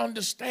have to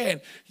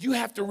understand, you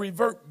have to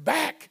revert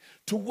back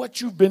to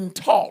what you've been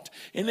taught.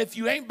 And if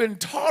you ain't been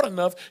taught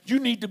enough, you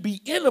need to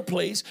be in a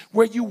place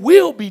where you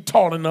will be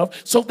taught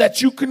enough so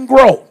that you can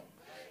grow.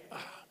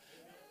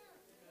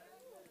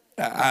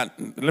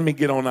 Let me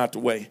get on out the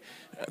way.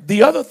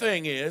 The other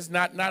thing is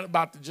not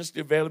about just the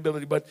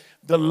availability, but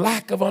the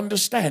lack of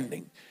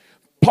understanding.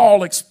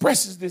 Paul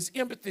expresses this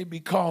empathy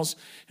because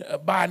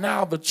by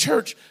now the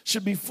church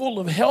should be full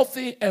of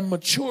healthy and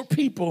mature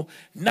people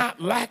not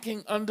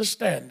lacking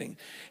understanding.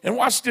 And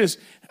watch this.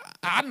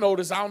 I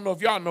notice, I don't know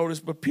if y'all notice,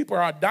 but people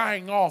are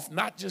dying off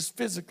not just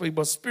physically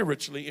but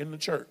spiritually in the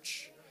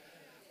church.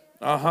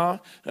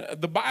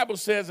 The Bible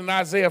says in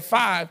Isaiah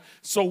 5,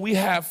 so we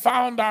have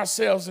found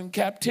ourselves in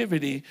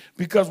captivity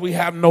because we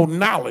have no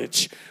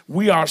knowledge.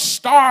 We are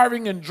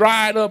starving and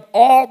dried up,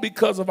 all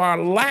because of our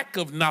lack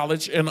of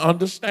knowledge and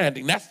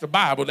understanding. That's the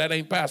Bible. That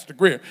ain't Pastor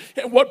Greer.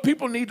 And what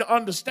people need to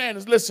understand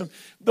is, listen,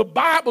 the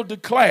Bible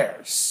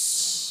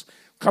declares,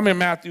 come in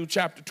Matthew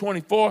chapter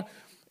 24,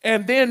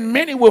 and then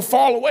many will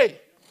fall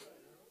away.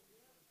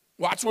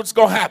 Watch what's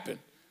going to happen.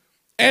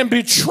 and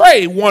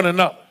betray one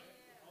another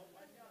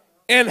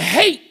and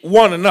hate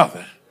one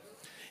another.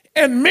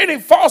 And many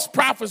false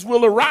prophets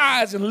will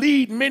arise and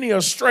lead many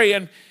astray.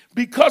 And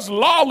because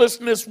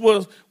lawlessness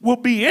will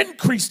be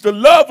increased, the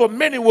love of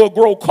many will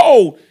grow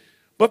cold.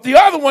 But the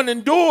other one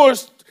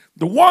endures,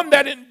 the one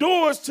that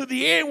endures to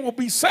the end will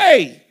be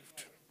saved.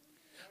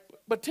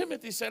 But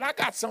Timothy said, I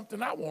got something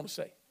I want to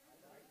say.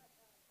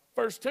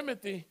 1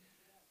 Timothy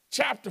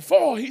chapter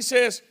 4, he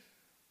says,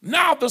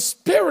 now the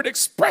Spirit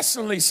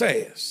expressly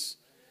says,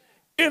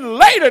 in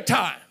later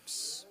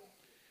times,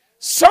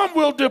 some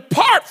will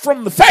depart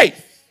from the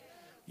faith.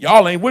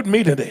 Y'all ain't with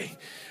me today.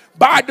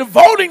 By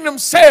devoting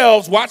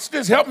themselves, watch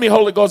this, help me,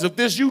 Holy Ghost. If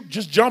this, you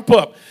just jump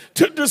up.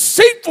 To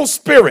deceitful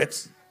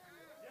spirits,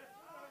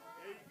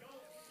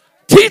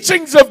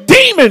 teachings of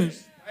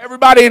demons.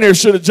 Everybody in here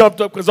should have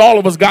jumped up because all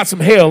of us got some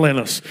hell in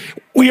us.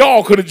 We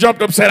all could have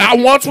jumped up and said, I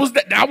once was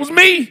that was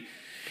me.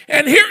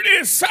 And here it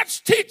is.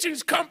 Such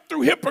teachings come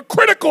through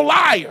hypocritical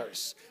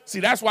liars.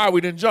 See, that's why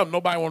we didn't jump.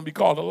 Nobody want to be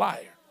called a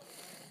liar.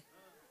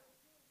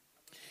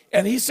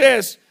 And he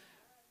says,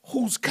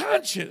 whose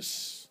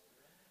conscience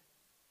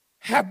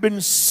have been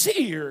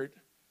seared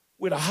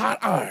with a hot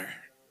iron.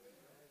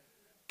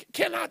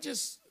 Can I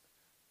just,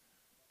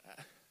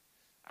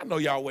 I know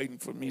y'all waiting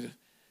for me to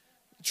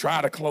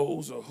try to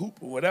close or hoop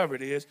or whatever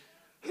it is.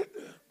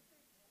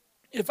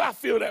 If I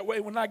feel that way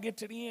when I get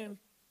to the end,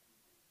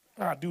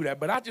 I'll do that.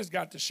 But I just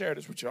got to share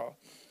this with y'all.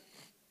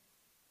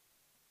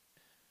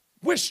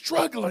 We're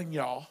struggling,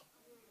 y'all,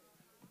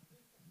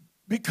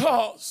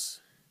 because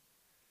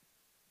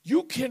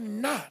you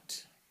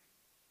cannot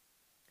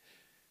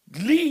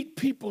lead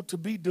people to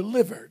be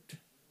delivered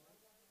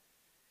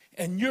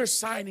and you're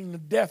signing the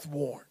death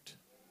warrant.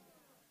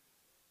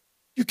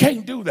 You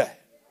can't do that.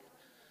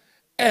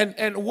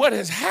 And what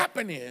has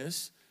happened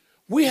is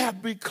we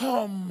have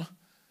become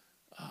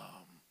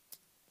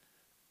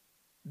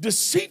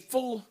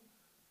deceitful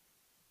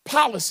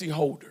policy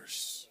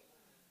holders.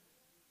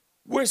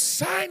 We're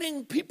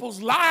signing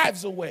people's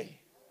lives away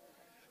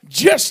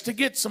just to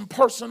get some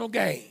personal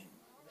gain.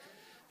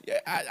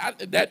 Yeah,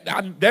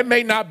 that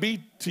may not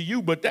be to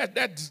you, but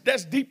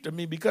that's deep to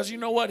me, because you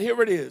know what?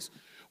 Here it is.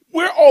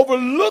 We're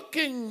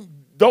overlooking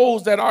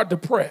those that are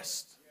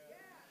depressed.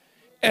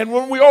 And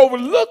when we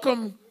overlook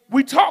them,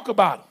 we talk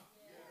about them.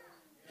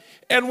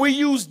 And we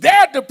use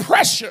their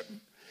depression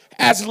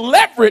as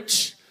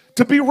leverage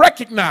to be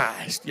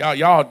recognized.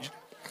 Y'all.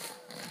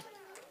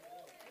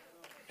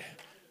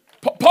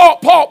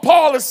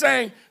 Paul is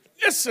saying,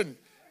 listen,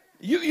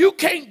 you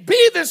can't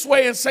be this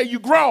way and say you're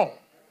grown.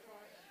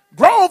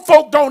 Grown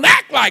folk don't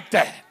act like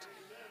that.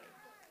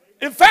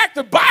 In fact,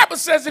 the Bible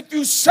says if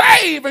you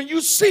save and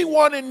you see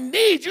one in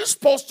need, you're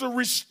supposed to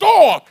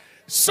restore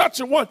such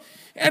a one.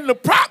 And the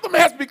problem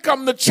has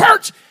become the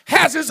church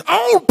has its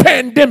own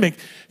pandemic.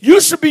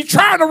 You should be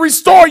trying to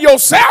restore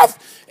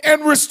yourself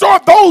and restore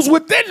those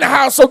within the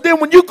house. So then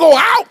when you go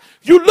out,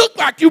 you look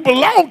like you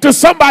belong to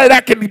somebody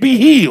that can be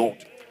healed.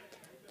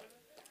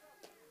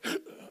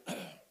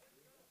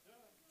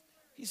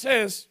 He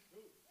says,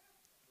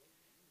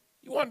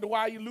 you wonder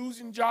why you're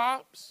losing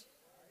jobs?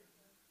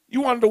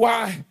 You wonder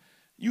why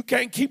you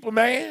can't keep a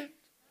man?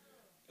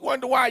 You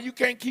wonder why you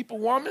can't keep a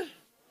woman?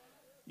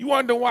 You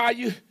wonder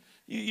why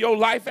your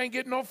life ain't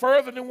getting no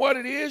further than what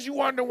it is? You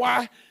wonder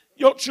why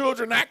your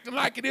children acting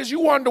like it is? You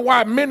wonder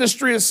why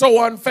ministry is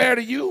so unfair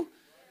to you?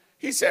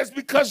 He says,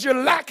 because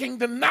you're lacking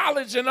the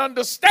knowledge and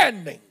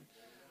understanding.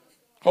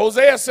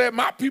 Hosea said,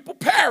 my people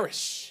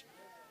perish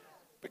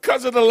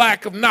because of the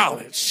lack of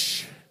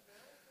knowledge.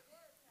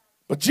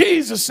 But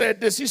Jesus said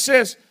this, he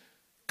says,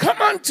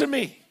 come unto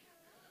me,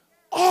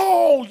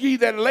 all ye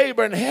that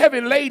labor and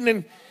heavy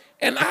laden,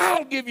 and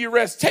I'll give you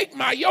rest. Take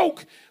my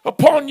yoke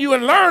upon you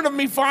and learn of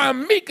me, for I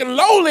am meek and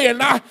lowly,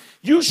 and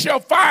you shall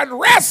find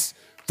rest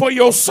for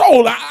your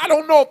soul. I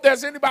don't know if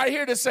there's anybody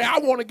here that say, I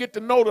want to get to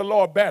know the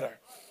Lord better.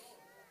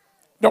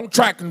 Don't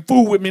try and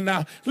fool with me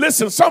now.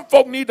 Listen, some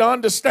folk need to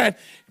understand,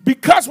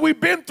 because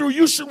we've been through,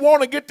 you should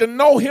want to get to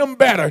know him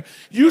better.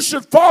 You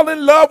should fall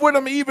in love with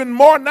him even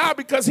more now,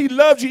 because he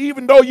loves you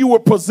even though you were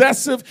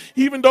possessive,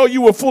 even though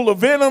you were full of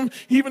venom,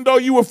 even though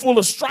you were full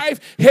of strife,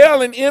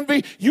 hell, and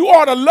envy. You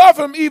ought to love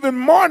him even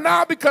more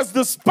now, because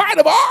despite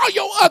of all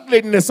your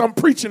ugliness, I'm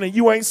preaching and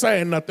you ain't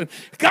saying nothing,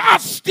 God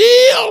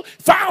still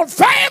found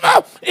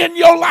favor in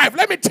your life.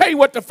 Let me tell you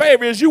what the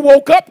favor is. You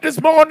woke up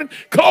this morning,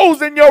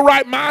 clothes in your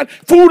right mind,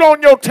 food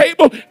on your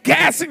table,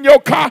 gas in your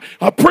car,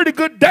 a pretty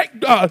good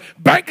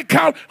bank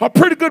account, a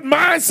pretty good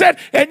mindset,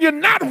 and you're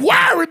not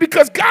worried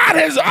because God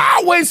has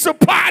always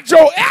supplied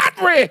your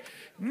every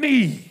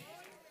need.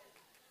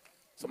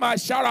 Somebody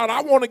shout out,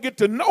 I want to get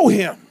to know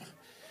him.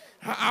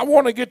 I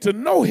want to get to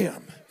know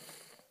him.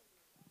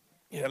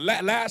 Yeah,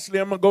 lastly,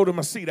 I'm going to go to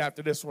my seat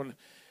after this one.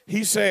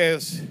 He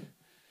says,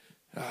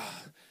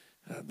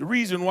 the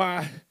reason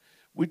why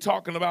we're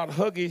talking about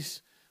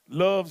huggies,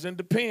 loves, and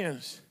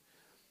depends,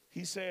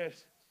 he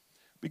says,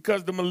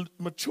 because the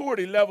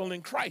maturity level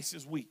in Christ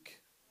is weak.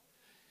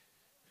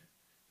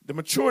 The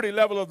maturity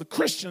level of the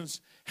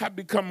Christians have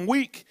become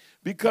weak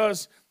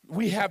because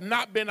we have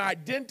not been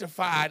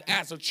identified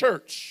as a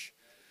church,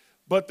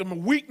 but the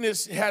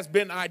weakness has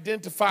been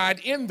identified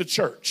in the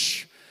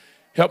church.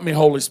 Help me,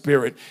 Holy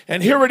Spirit.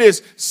 And here it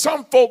is.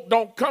 Some folk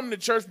don't come to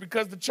church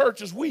because the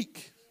church is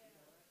weak.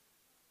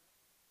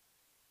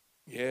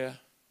 Yeah,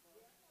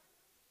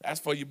 that's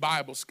for you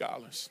Bible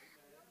scholars.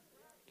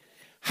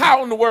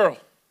 How in the world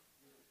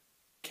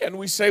can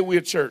we say we're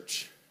a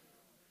church,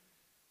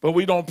 but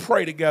we don't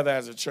pray together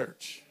as a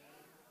church?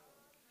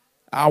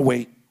 I'll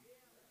wait.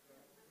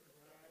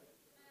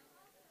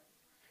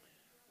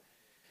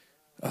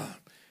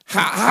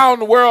 How in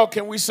the world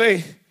can we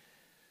say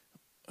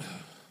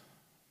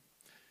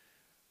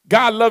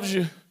God loves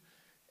you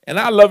and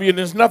I love you and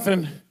there's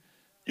nothing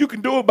you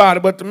can do about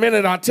it, but the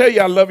minute I tell you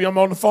I love you, I'm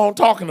on the phone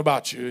talking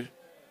about you?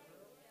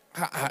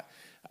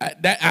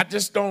 I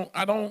just don't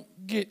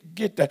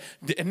get that.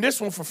 And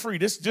this one for free,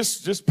 this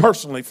just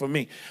personally for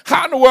me.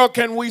 How in the world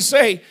can we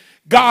say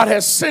God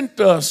has sent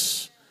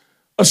us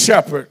a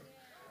shepherd,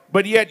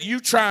 but yet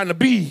you trying to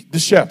be the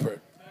shepherd?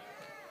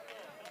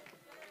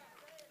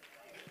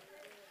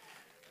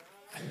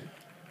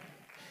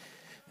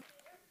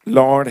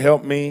 Lord,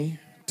 help me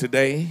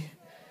today.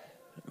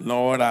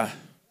 Lord,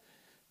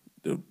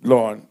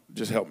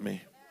 just help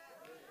me.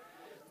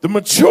 The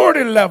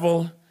maturity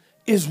level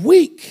is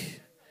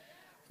weak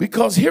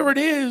because here it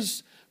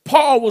is.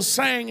 Paul was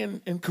saying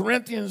in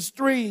Corinthians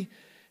 3,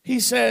 he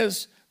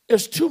says,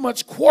 there's too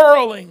much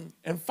quarreling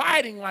and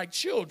fighting like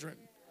children.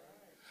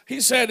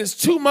 He said there's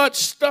too much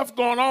stuff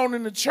going on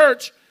in the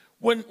church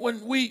when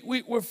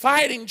we're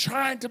fighting,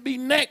 trying to be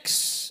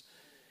next.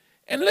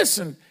 And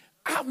listen,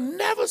 I've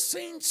never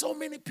seen so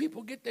many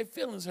people get their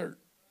feelings hurt.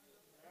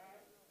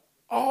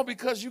 All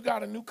because you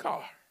got a new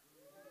car.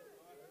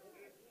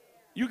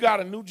 You got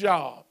a new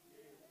job.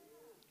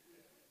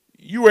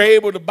 You were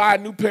able to buy a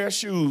new pair of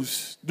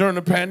shoes during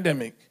the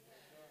pandemic.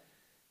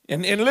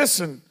 And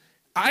listen,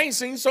 I ain't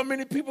seen so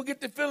many people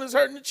get their feelings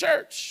hurt in the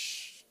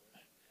church.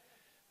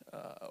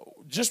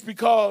 Just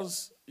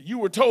because you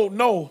were told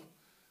no,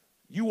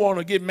 you want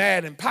to get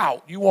mad and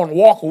pout. You want to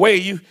walk away.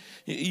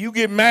 You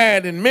get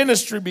mad in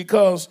ministry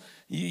because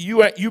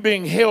you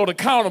being held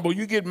accountable.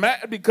 You get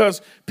mad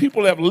because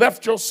people have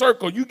left your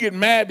circle. You get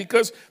mad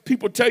because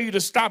people tell you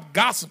to stop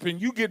gossiping.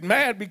 You get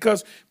mad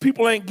because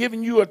people ain't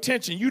giving you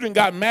attention. You done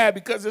got mad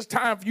because it's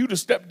time for you to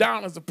step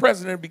down as a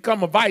president and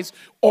become a vice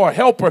or a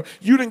helper.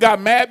 You done got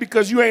mad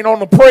because you ain't on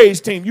the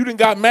praise team. You done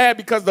got mad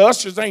because the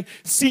ushers ain't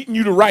seating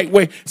you the right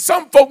way.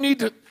 Some folk need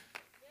to...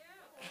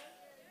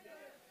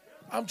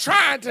 I'm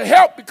trying to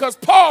help because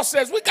Paul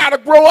says we got to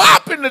grow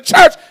up in the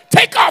church.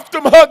 Take off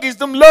them huggies,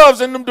 them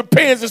loves, and them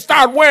depends and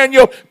start wearing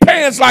your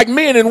pants like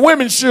men and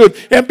women should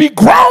and be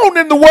grown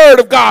in the word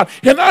of God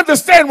and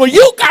understand when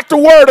you got the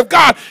word of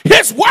God,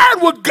 his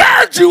word will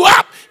gird you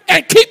up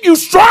and keep you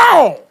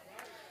strong.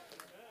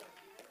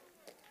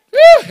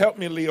 Help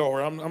me, Leo.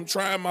 I'm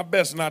trying my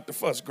best not to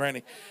fuss,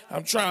 Granny.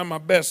 I'm trying my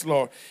best,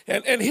 Lord.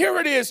 And here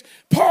it is.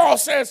 Paul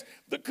says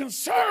the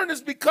concern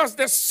is because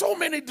there's so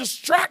many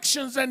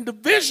distractions and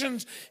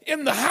divisions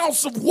in the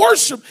house of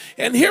worship.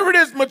 And here it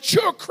is.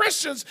 Mature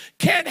Christians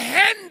cannot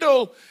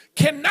handle,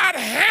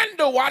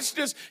 watch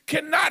this,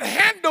 cannot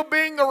handle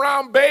being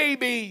around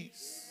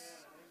babies.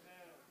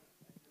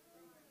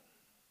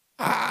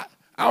 I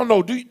don't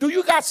know. Do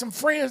you got some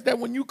friends that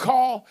when you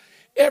call,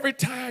 every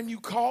time you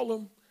call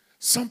them,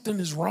 something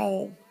is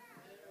wrong?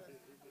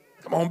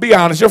 Come on, be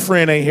honest. Your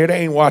friend ain't here. They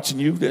ain't watching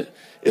you.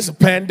 It's a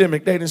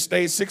pandemic. They done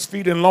stayed 6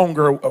 feet and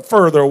longer or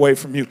further away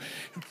from you.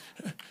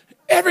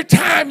 Every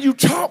time you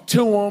talk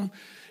to them,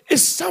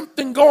 it's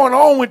something going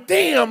on with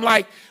them.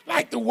 Like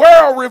the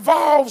world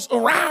revolves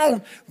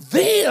around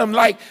them.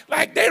 Like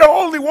they're the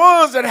only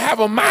ones that have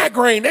a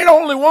migraine. They're the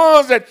only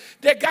ones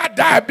that got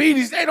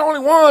diabetes. They're the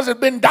only ones that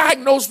have been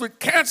diagnosed with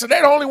cancer.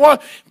 They're the only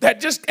ones that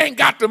just ain't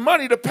got the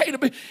money to pay the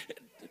bill.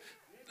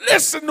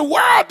 Listen, the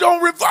world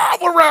don't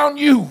revolve around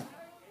you.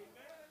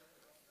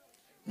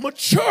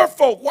 Mature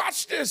folk,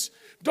 watch this,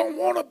 don't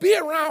want to be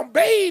around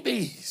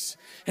babies.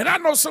 And I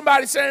know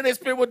somebody saying this,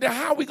 well, then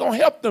how are we going to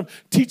help them?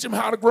 Teach them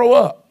how to grow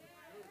up.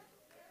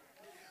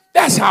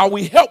 That's how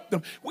we help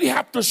them. We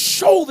have to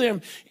show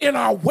them in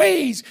our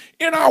ways,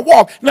 in our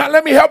walk. Now,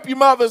 let me help you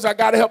mothers. I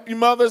got to help you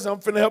mothers. I'm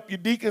finna help you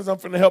deacons. I'm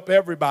finna help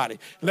everybody.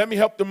 Let me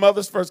help the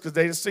mothers first because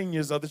they're the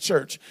seniors of the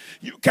church.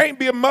 You can't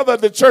be a mother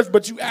of the church,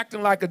 but you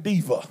acting like a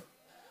diva.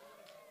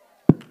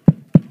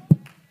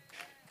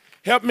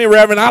 Help me,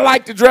 Reverend. I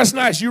like to dress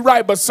nice. You're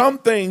right, but some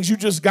things you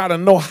just got to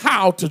know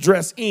how to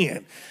dress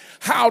in.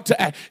 How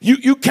to act.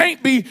 You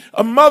can't be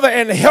a mother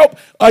and help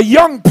a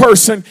young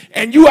person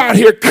and you out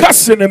here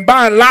cussing and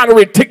buying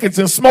lottery tickets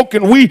and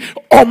smoking weed.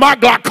 Oh, my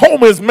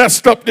glaucoma is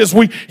messed up this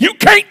week. You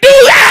can't do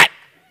that.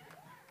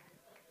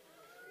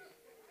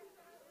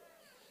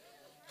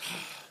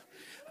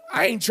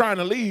 I ain't trying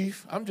to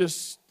leave. I'm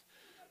just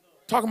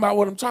talking about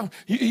what I'm talking.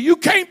 You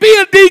can't be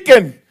a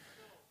deacon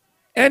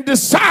and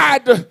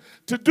decide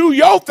to to do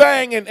your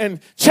thing and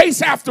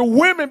chase after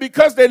women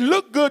because they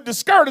look good. The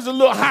skirt is a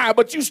little high,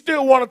 but you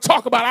still want to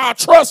talk about our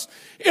trust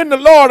in the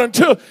Lord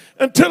until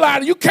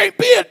you can't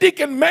be a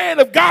deacon man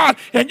of God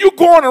and you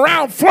going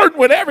around flirting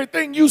with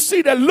everything you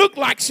see that look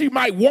like she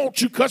might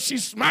want you because she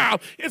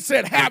smiled and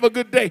said, have a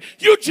good day.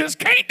 You just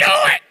can't do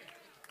it.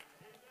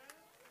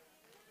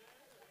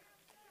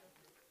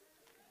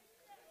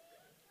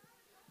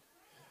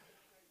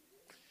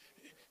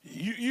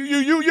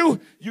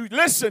 You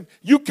listen,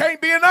 you can't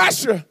be an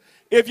usher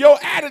if your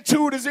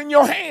attitude is in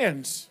your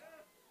hands.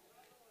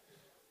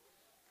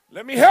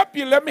 Let me help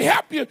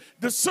you.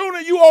 The sooner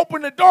you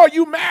open the door,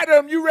 you mad at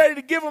them, you ready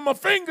to give them a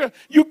finger.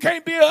 You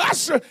can't be an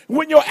usher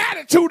when your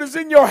attitude is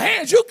in your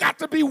hands. You got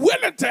to be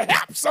willing to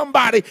help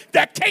somebody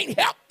that can't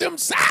help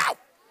themselves.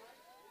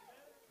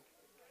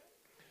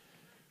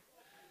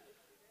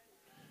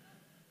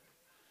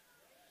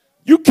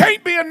 You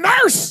can't be a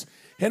nurse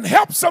and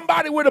help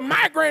somebody with a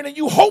migraine and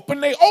you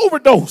hoping they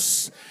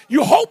overdose.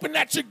 You hoping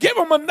that you give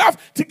them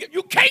enough to get.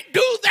 You can't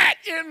do that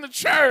in the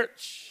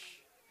church.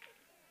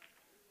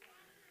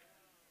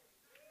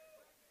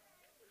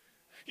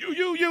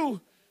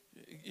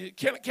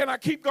 Can I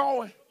keep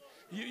going?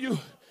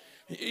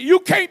 You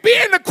can't be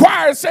in the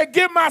choir and say,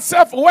 give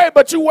myself away,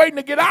 but you waiting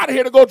to get out of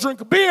here to go drink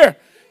a beer.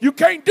 You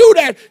can't do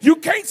that. You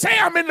can't say,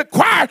 I'm in the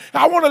choir.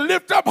 I want to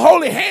lift up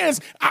holy hands.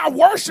 I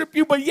worship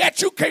you, but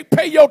yet you can't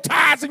pay your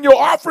tithes and your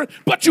offering,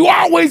 but you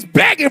always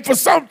begging for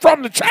something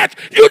from the church.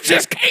 You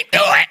just can't do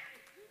it.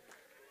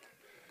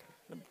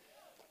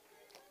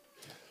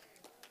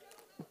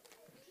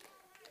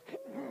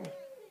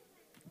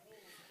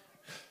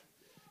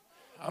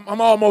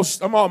 I'm almost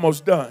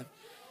done.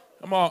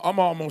 I'm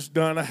almost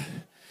done.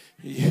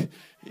 You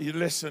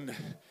listen.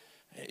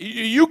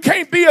 You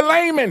can't be a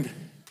layman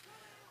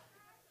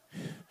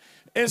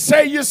and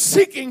say you're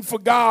seeking for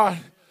God,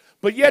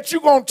 but yet you're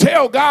going to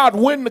tell God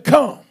when to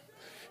come.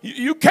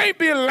 You can't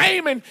be a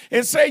layman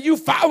and say you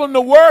following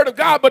the word of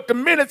God, but the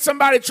minute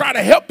somebody try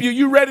to help you,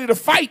 you ready to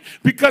fight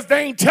because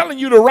they ain't telling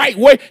you the right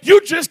way.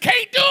 You just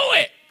can't do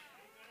it.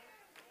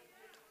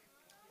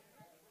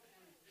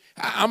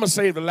 I'm going to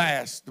save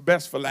the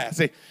best for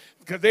last,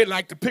 because they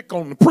like to pick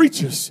on the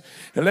preachers.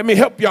 And let me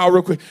help y'all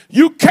real quick.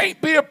 You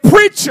can't be a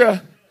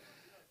preacher.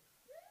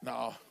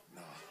 No.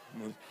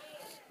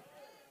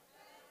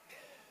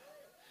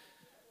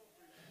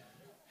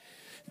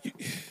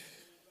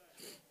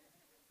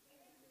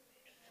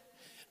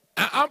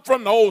 I'm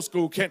from the old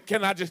school.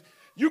 Can I just?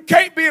 You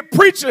can't be a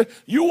preacher.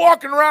 You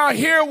walking around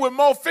here with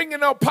more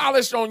fingernail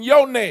polish on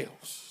your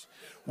nails,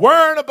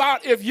 worrying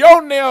about if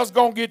your nails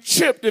gonna get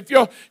chipped, if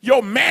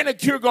your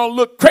manicure gonna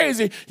look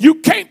crazy. You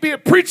can't be a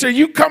preacher.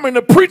 You coming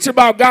to preach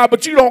about God,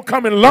 but you don't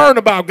come and learn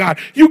about God.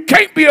 You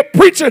can't be a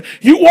preacher.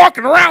 You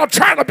walking around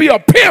trying to be a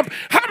pimp.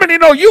 How many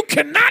know you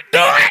cannot do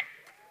it?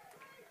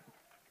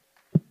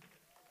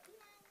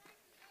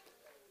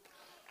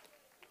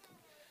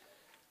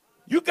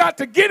 You got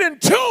to get in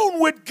tune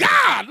with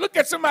God. Look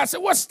at somebody and say,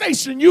 what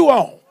station you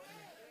on?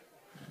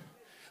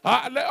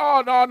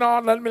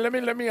 No.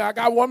 Let me. I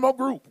got one more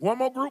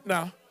group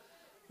now.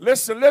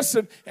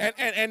 Listen.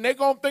 And they're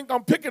going to think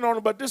I'm picking on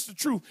them, but this is the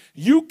truth.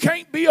 You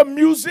can't be a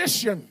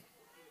musician.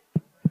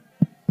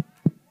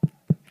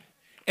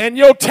 And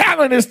your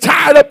talent is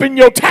tied up in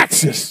your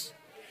taxes.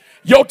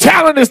 Your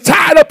talent is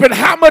tied up in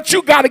how much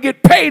you got to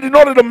get paid in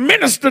order to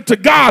minister to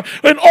God,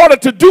 in order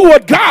to do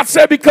what God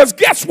said, because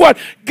guess what?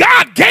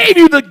 God gave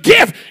you the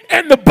gift,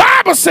 and the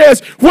Bible says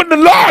when the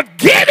Lord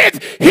give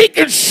it, he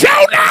can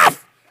show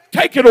enough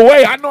take it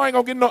away. I know I ain't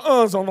going to get no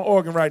uns on the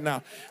organ right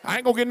now. I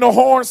ain't going to get no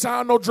horn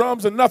sound, no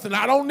drums or nothing.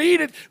 I don't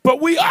need it,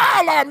 but we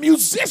all are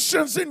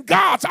musicians in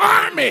God's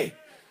army.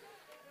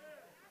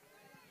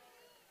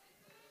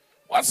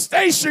 What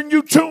station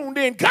you tuned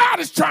in? God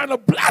is trying to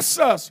bless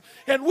us,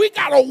 and we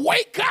got to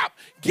wake up,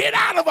 get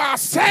out of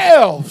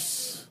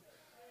ourselves.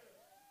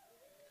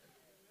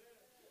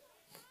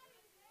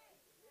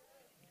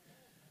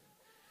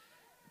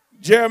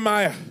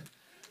 Jeremiah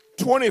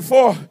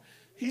 24,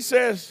 he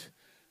says,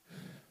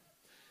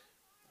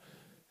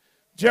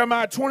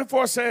 Jeremiah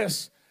 24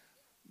 says,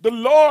 the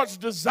Lord's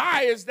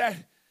desire is that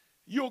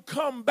you'll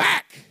come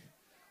back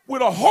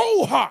with a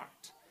whole heart.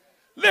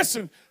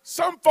 Listen,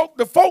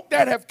 the folk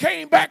that have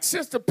came back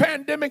since the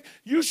pandemic,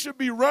 you should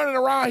be running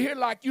around here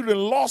like you done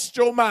lost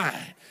your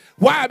mind.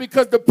 Why?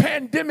 Because the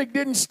pandemic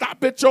didn't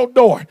stop at your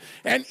door.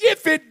 And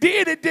if it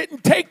did, it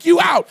didn't take you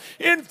out.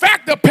 In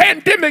fact, the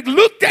pandemic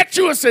looked at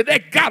you and said,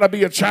 that gotta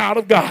be a child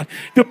of God.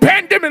 The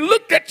pandemic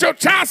looked at your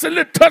child and said,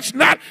 let touch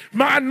not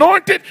my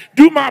anointed,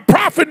 do my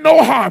prophet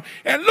no harm.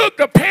 And look,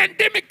 the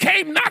pandemic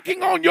came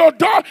knocking on your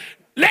door.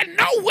 Let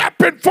no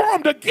weapon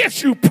formed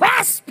against you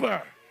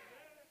prosper.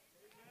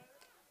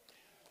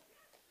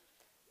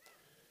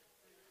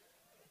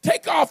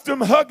 Take off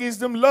them huggies,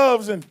 them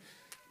loves, and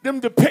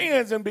them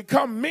depends, and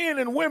become men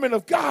and women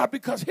of God,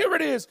 because here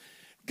it is.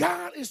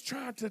 God is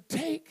trying to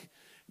take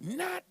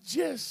not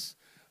just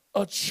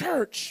a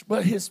church,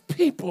 but his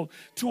people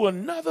to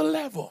another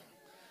level.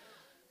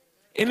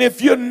 And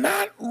if you're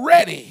not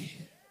ready,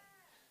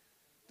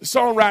 the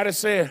songwriter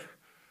said,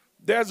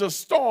 there's a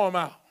storm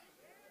out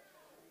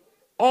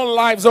on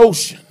life's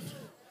ocean,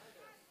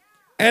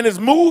 and it's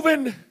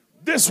moving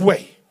this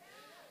way.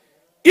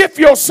 If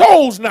your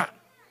soul's not,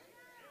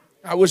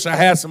 I wish I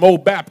had some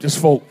old Baptist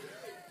folk,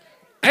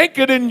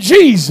 anchored in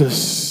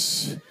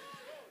Jesus.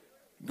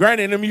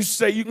 Granny and them used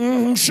to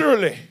say,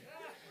 surely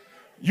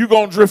you're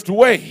going to drift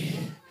away.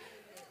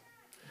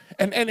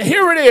 And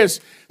here it is.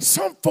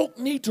 Some folk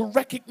need to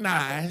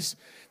recognize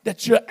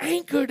that you're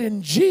anchored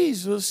in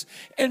Jesus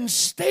and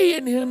stay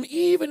in him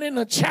even in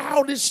a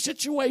childish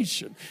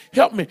situation.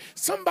 Help me.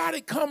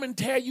 Somebody come and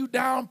tear you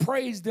down,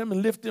 praise them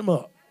and lift them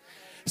up.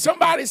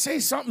 Somebody say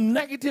something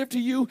negative to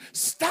you,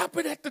 stop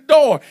it at the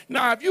door.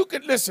 Now, if you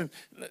could listen.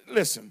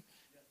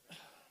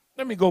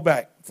 Let me go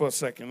back for a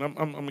second. I'm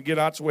going to get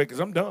out your way because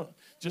I'm done.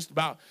 Just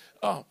about.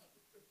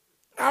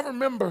 I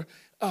remember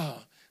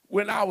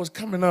when I was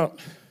coming up,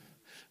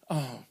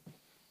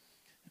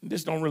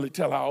 this don't really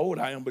tell how old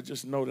I am, but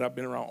just know that I've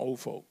been around old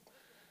folk.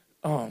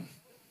 I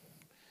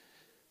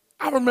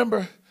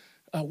remember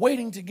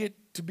waiting to get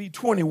to be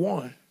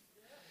 21,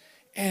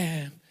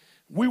 and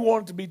we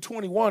wanted to be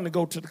 21 to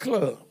go to the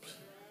clubs.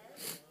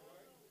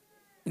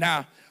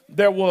 Now,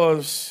 there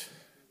was,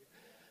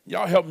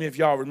 y'all help me if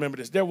y'all remember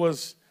this, there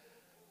was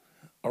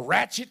a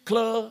ratchet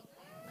club,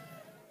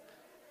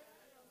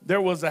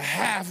 there was a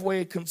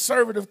halfway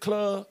conservative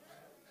club,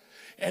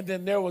 and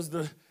then there was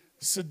the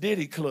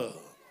sedity club.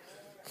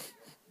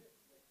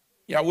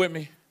 Y'all with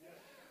me?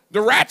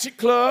 The ratchet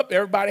club,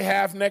 everybody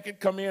half naked,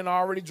 come in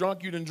already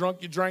drunk. You done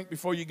drunk your drink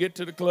before you get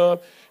to the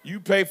club. You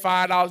pay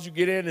 $5, you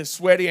get in, it's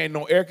sweaty, ain't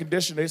no air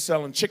conditioning. They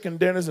selling chicken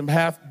dinners and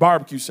half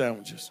barbecue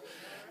sandwiches.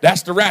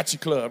 That's the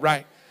ratchet club,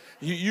 right?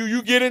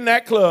 You get in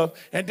that club,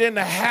 and then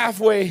the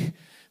halfway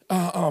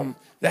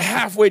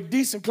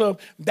decent club,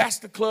 that's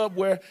the club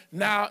where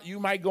now you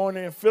might go in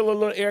there and feel a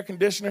little air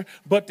conditioner,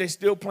 but they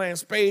still playing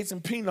spades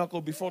and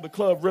pinochle before the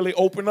club really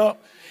open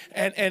up.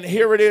 And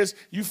here it is,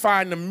 you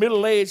find the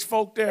middle-aged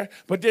folk there,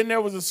 but then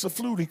there was a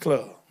Safluti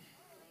club.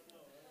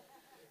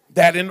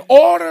 That in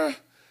order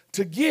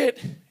to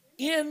get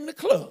in the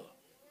club,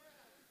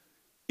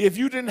 if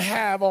you didn't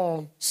have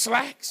on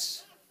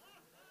slacks,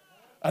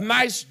 a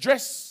nice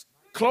dress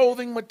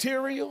clothing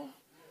material,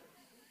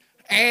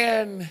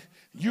 and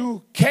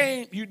you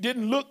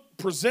didn't look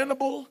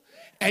presentable,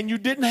 and you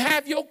didn't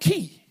have your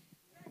key,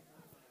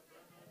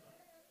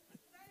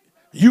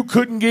 you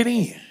couldn't get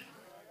in.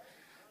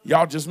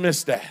 Y'all just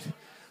missed that.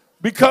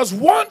 Because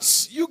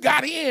once you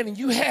got in and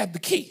you had the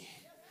key,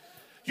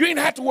 you ain't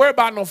have to worry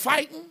about no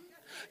fighting.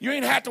 You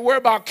ain't have to worry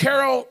about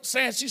Carol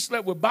saying she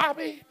slept with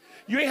Bobby.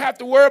 You ain't have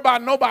to worry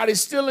about nobody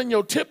stealing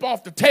your tip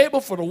off the table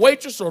for the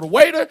waitress or the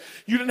waiter.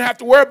 You didn't have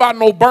to worry about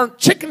no burnt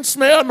chicken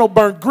smell, no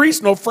burnt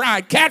grease, no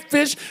fried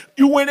catfish.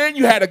 You went in,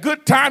 you had a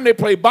good time. They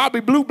played Bobby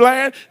Blue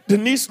Bland,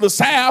 Denise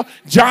LaSalle,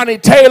 Johnny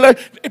Taylor.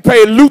 They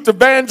played Luther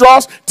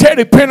Vandross,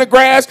 Teddy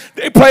Pendergrass.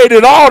 They played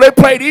it all. They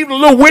played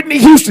even little Whitney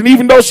Houston,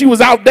 even though she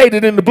was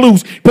outdated in the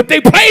blues. But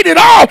they played it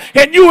all,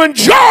 and you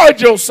enjoyed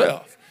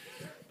yourself.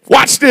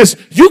 Watch this.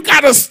 You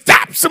got to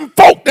stop some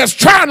folk that's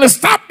trying to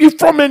stop you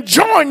from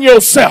enjoying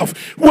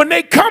yourself. When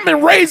they come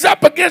and raise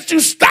up against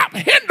you, stop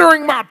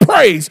hindering my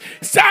praise.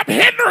 Stop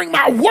hindering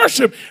my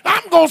worship.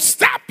 I'm going to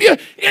stop you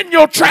in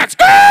your tracks.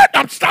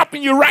 I'm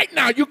stopping you right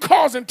now. You're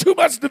causing too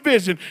much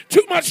division,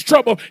 too much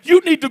trouble. You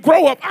need to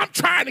grow up. I'm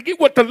trying to get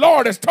what the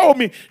Lord has told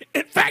me.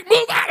 In fact,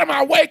 move out of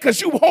my way because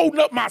you're holding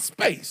up my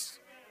space.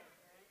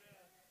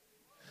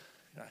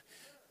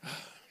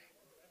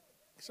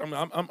 So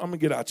I'm going to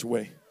get out your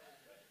way.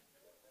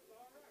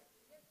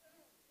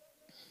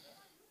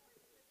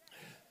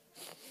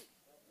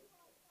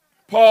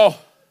 Paul,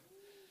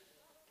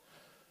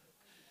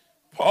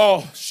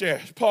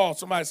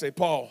 somebody say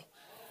Paul.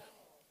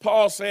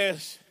 Paul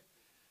says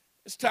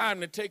it's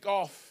time to take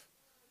off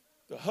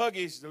the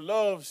huggies, the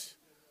loves,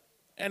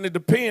 and the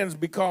depends,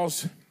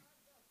 because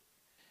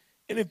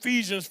in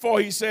Ephesians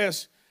 4 he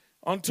says,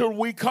 until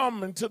we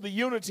come into the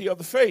unity of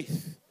the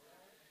faith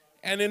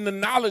and in the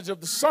knowledge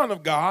of the Son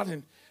of God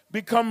and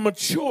become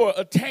mature,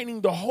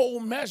 attaining the whole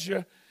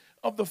measure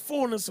of the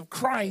fullness of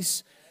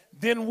Christ,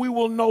 then we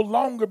will no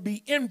longer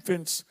be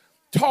infants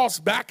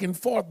tossed back and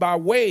forth by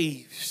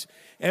waves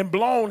and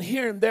blown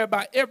here and there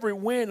by every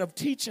wind of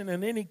teaching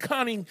and any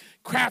cunning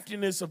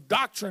craftiness of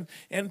doctrine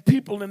and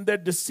people in their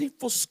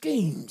deceitful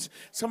schemes.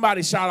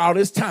 Somebody shout out,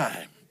 it's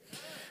time.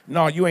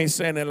 No, you ain't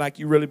saying that like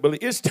you really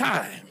believe. It's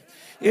time.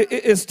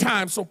 It's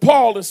time. So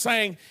Paul is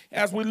saying,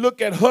 as we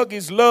look at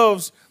huggies,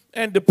 loves,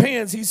 and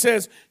depends, he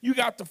says, you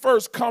got to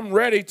first come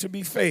ready to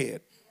be fed.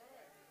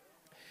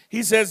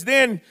 He says,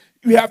 then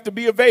you have to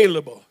be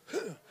available.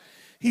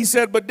 He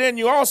said, but then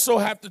you also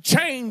have to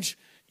change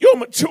your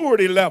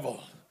maturity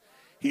level.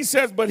 He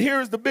says, but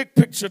here's the big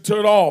picture to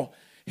it all.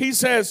 He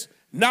says,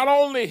 not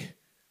only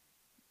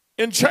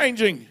in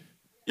changing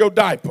your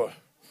diaper,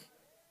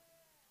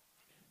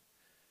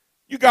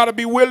 you got to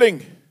be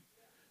willing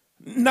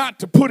not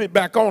to put it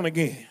back on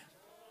again.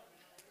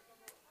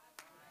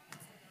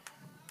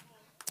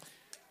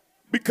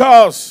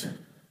 Because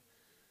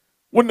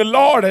when the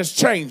Lord has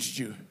changed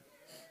you,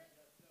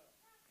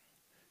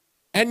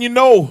 and you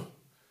know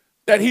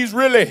that he's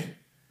really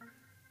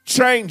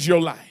changed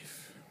your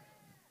life.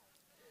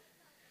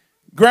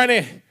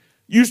 Granny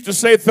used to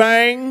say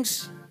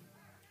things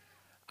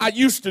I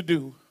used to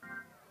do.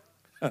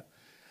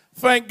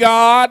 Thank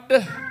God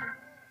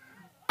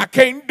I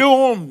can't do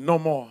them no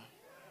more.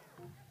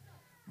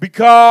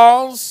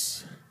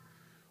 Because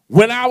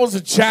when I was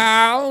a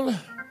child,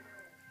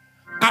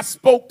 I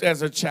spoke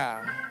as a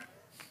child.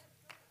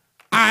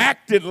 I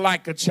acted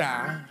like a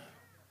child.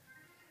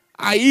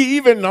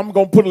 I'm going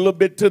to put a little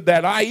bit to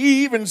that. I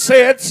even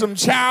said some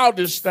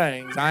childish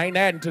things. I ain't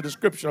adding to the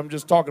scripture. I'm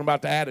just talking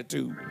about the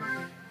attitude.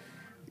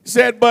 He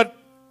said, but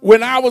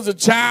when I was a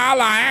child,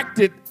 I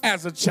acted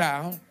as a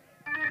child.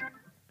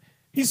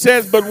 He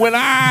says, but when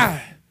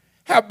I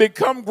have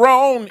become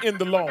grown in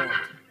the Lord,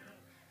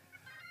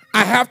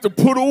 I have to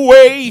put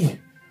away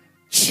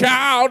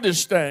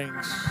childish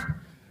things.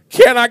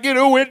 Can I get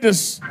a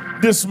witness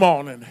this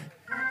morning?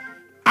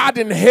 I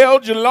done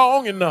held you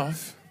long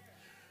enough,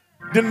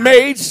 done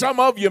made some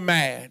of you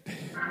mad.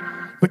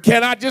 But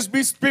can I just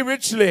be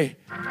spiritually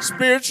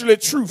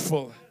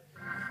truthful?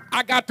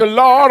 I got the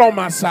Lord on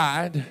my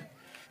side.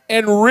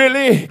 And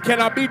really,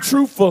 can I be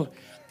truthful?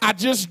 I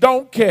just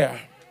don't care.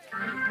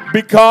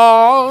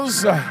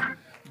 Because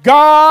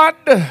God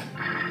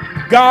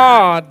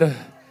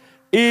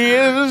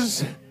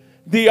is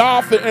the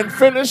author and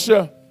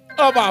finisher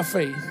of our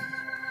faith.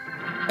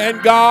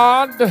 And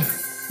God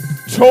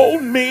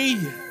told me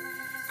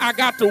I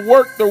got to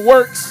work the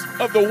works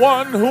of the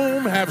one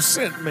whom have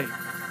sent me.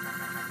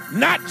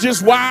 Not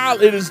just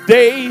while it is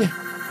day,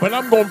 but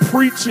I'm going to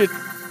preach it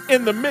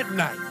in the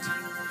midnight.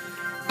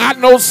 I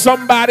know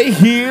somebody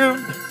here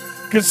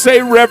can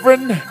say,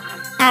 Reverend,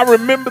 I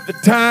remember the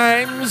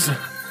times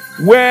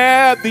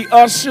where the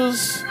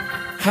ushers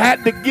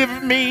had to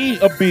give me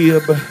a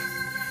bib.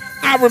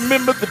 I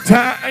remember the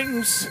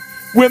times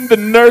when the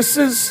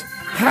nurses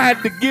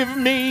had to give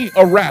me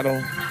a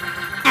rattle.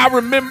 I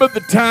remember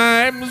the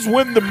times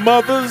when the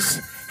mothers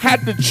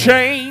had to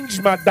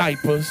change my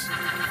diapers.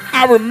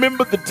 I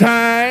remember the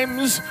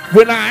times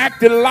when I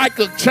acted like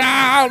a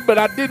child, but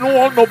I didn't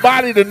want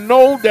nobody to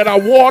know that I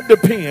wore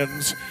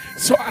Depends.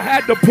 So I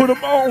had to put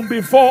them on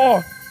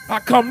before I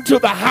come to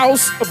the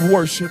house of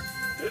worship.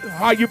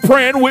 Are you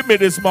praying with me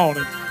this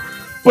morning?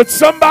 But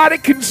somebody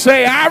can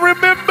say, I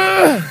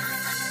remember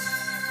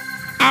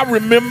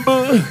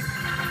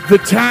the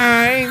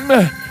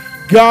time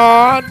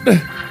God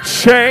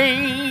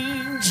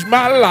changed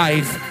my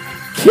life.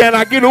 Can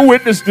I get a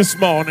witness this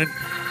morning?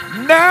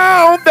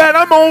 Now that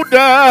I'm older,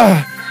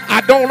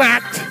 I don't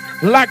act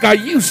like I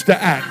used to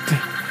act.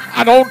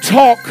 I don't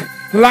talk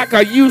like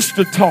I used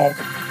to talk.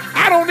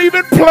 I don't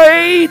even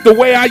play the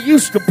way I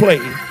used to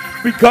play,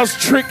 because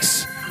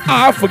tricks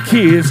are for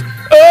kids.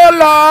 Oh,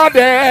 Lord,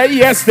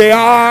 yes, they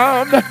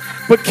are.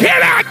 But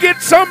can I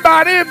get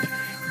somebody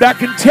that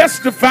can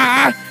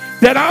testify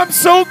that I'm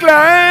so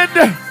glad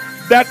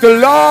that the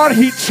Lord,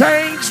 he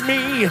changed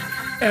me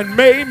and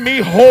made me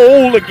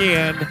whole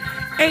again?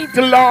 Ain't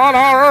the Lord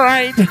all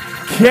right?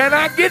 Can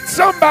I get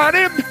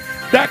somebody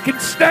that can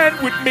stand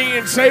with me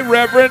and say,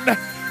 Reverend,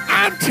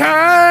 I'm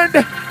tired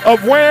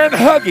of wearing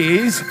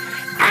Huggies.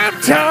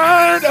 I'm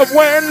tired of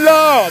wearing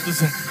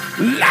Loves.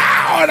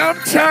 Lord, I'm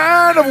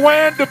tired of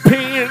wearing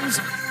Depends,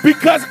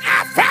 because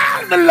I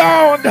found the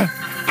Lord.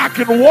 I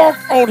can walk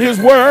on his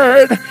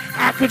word.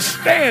 I can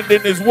stand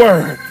in his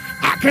word.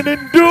 I can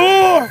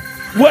endure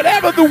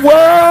whatever the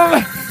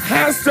world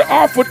has to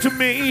offer to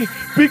me,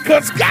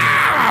 because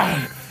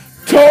God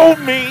told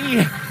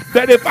me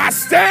that if I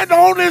stand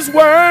on his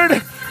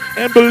word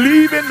and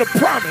believe in the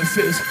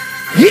promises,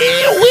 he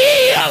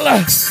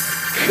will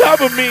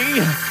cover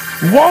me.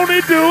 Won't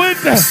he do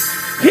it?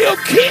 He'll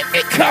keep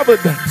me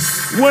covered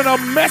when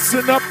I'm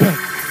messing up.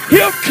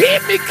 He'll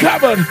keep me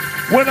covered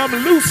when I'm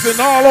loosing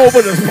all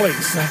over the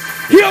place.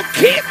 He'll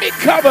keep me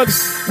covered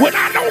when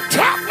I don't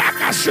talk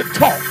like I should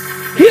talk.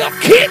 He'll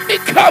keep me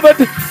covered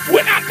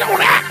when I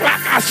don't act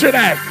like I should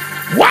act.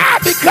 Why?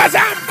 Because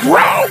I'm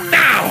grown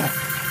now.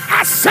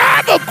 I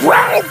serve a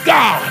grown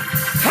God.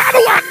 How do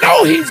I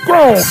know he's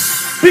grown?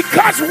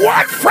 Because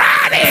one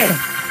Friday,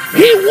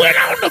 he went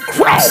on the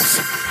cross.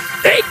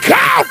 They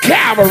called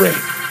Calvary.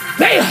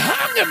 They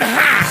hung him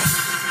high.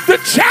 The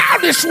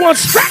childish ones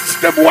stretched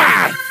him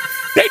wide.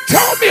 They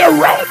told me a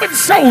Roman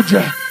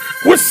soldier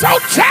was so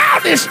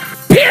childish,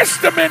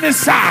 pierced him in his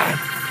side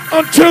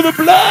until the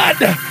blood,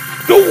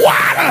 the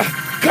water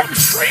comes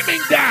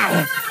streaming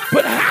down.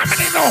 But how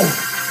many know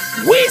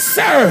we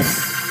serve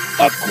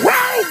a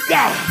grown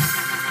God,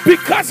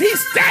 because he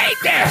stayed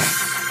there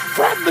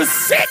from the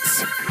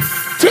 6th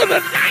to the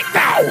 9th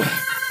hour.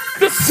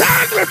 The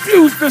sun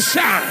refused to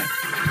shine.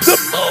 The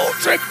moon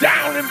dripped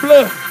down in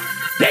blood.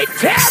 They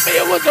tell me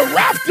it was a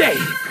rough day.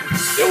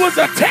 It was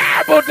a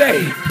terrible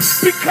day,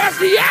 because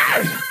the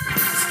earth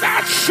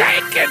started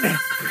shaking.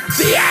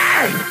 The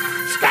earth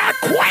started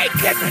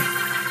quaking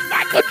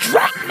like a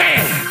drunk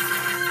man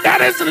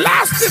that has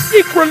lost its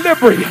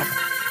equilibrium.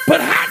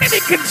 But how many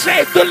can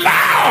say the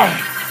Lord?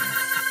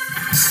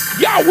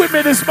 Y'all with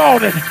me this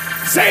morning?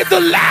 Say the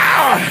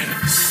Lord.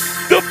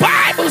 The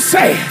Bible Bible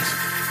says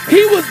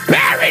he was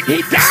buried.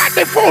 He died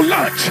before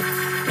lunch.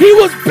 He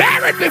was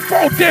buried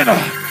before dinner.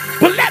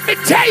 But let me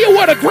tell you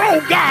what a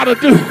grown God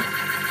will do.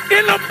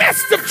 In the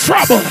midst of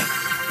trouble,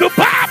 the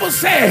Bible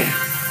says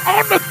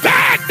on the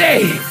third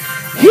day,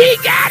 he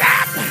got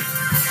up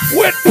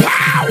with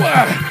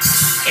power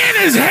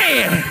in his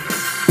hand.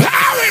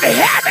 Power in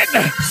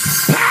heaven,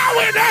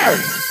 power in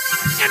earth,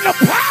 in the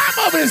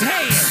palm of his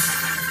hand.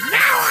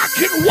 Now I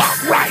can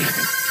walk right.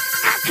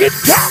 I can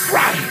talk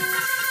right.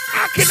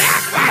 I can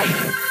act right.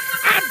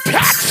 I'm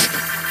touched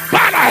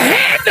by the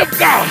hand of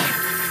God.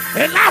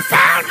 And I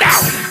found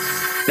out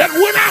that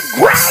when I'm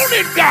grown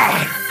in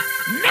God,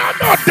 no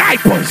more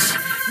diapers,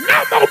 no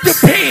more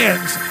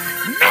depends,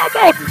 no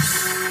more.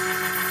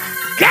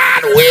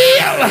 God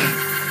will,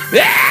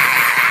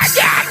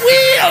 God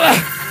will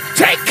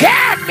take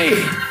care of me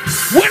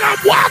when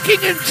I'm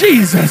walking in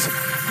Jesus.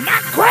 My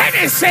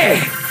granny said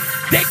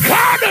they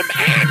called him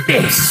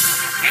Andy.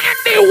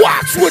 Andy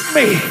walks with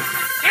me.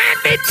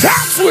 Andy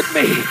talks with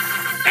me.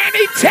 And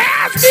he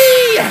tells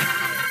me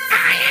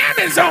I am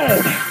his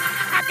own.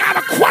 I got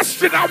a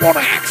question I want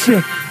to ask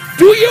you.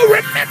 Do you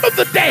remember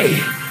the day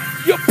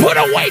you put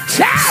away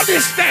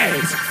childish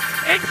things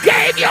and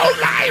gave your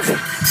life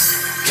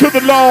to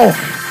the Lord?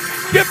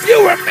 If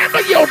you remember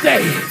your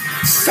day,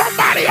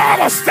 somebody ought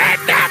to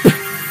stand up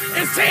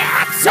and say,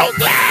 I'm so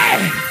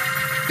glad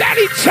that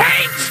he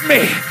changed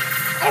me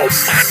on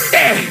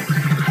Monday,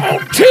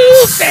 on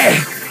Tuesday,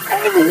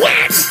 on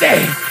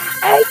Wednesday,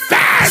 on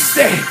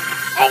Thursday,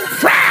 on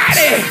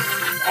Friday,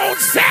 on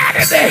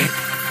Saturday,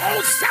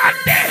 on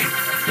Sunday.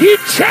 He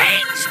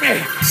changed me.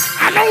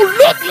 I don't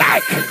look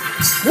like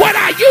what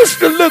I used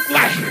to look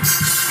like.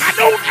 I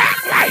don't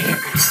act like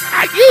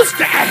I used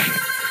to act.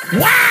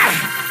 Why?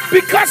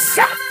 Because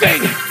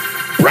something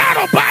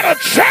brought about a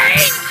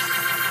change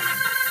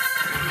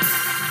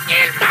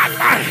in my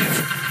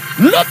life.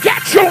 Look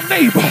at your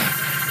neighbor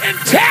and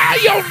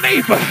tell your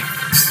neighbor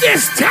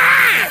it's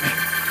time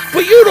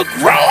for you to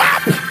grow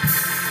up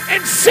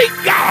and seek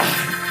God.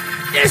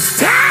 It's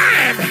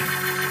time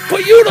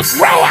for you to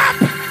grow up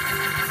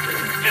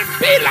and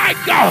be like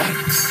God.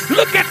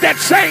 Look at that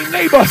same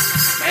neighbor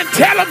and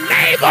tell him,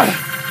 neighbor,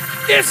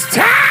 it's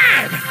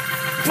time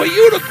for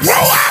you to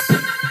grow up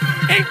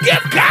and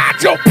give God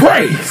your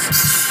praise.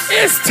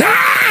 It's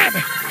time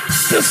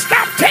to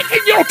stop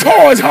taking your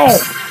toys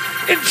home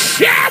and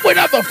share with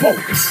other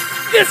folks.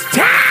 It's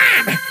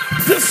time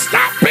to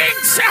stop being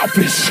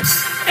selfish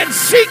and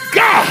seek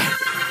God.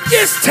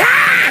 It's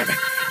time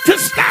to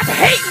stop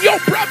hating your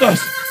brothers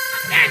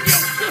and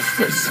your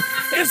sisters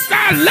and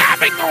start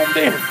loving on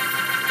them.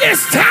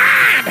 It's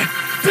time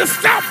to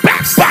stop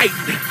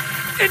backbiting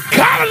and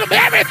calling them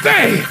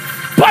everything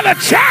but a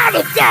child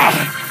of God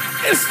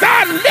and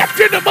start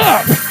lifting them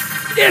up.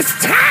 It's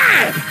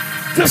time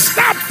to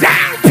stop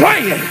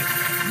downplaying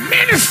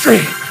ministry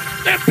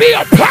and be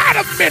a part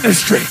of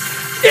ministry.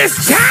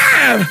 It's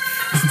time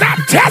to stop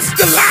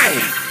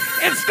testifying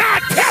and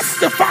start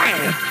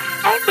testifying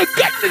on the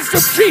goodness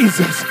of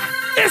Jesus.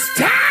 It's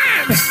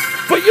time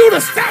for you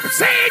to stop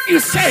saying you're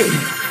saved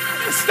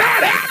and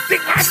start acting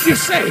like you're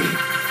saved.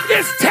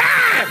 It's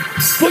time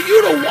for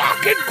you to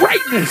walk in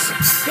greatness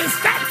and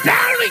stop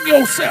downing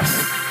yourself.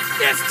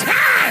 It's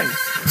time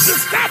to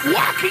stop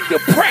walking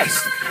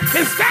depressed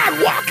and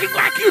start walking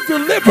like you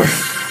delivered.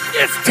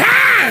 It's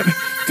time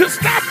to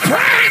stop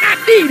crying, I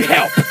need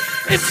help,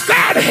 and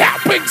start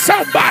helping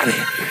somebody.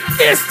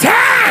 It's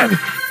time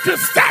to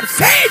stop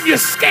saying you're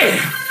scared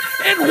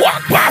and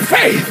walk by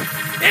faith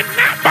and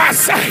not by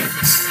sight.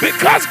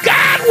 Because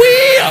God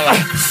will.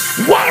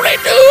 Won't he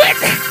do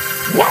it?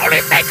 Won't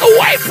he make a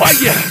way for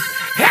you?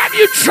 Have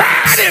you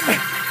tried him?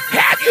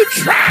 Have you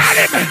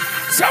tried him?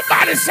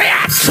 Somebody say,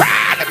 I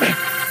tried him,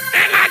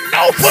 and I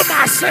know for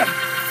myself.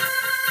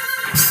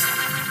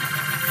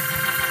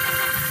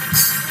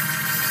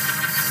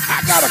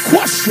 I got a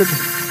question.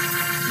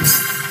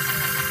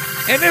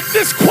 And if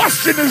this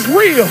question is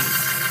real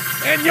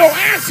and your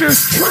answer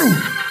is true,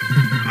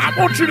 I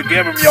want you to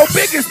give him your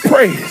biggest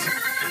praise.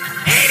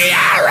 Ain't he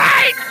all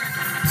right?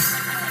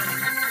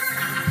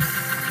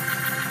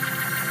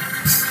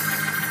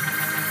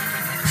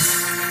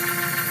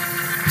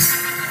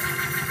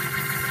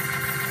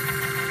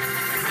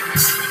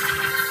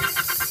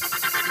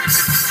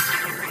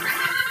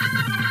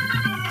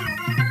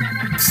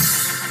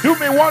 Do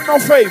me one more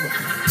favor.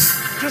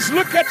 Just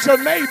look at your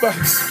neighbor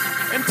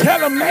and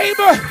tell him,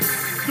 neighbor,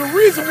 the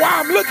reason why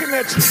I'm looking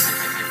at you,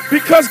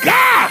 because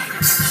God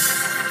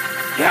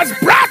has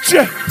brought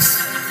you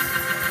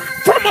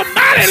from a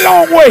mighty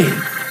long way.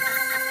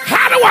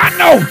 How do I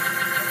know?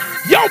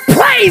 Your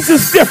praise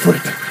is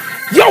different.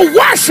 Your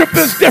worship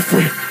is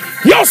different.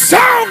 Your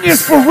song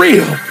is for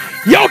real.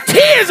 Your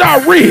tears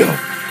are real.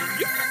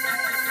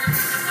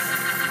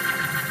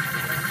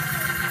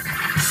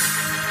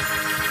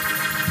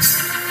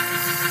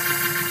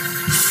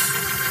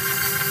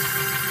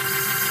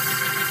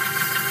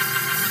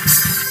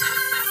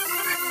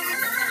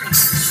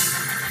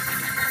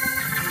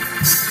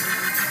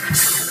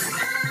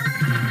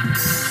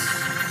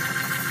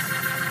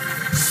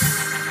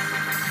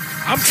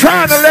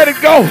 trying to let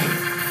it go.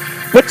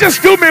 But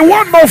just do me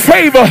one more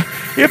favor.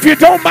 If you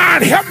don't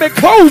mind, help me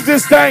close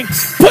this thing.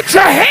 Put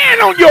your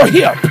hand on your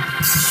hip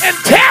and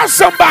tell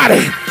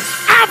somebody,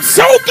 I'm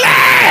so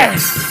glad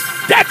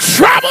that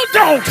trouble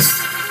don't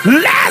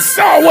last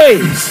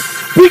always,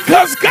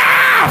 because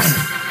God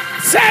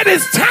said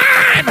it's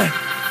time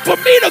for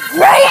me to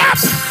grow up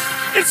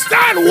and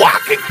start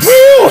walking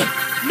through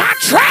my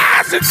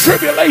trials and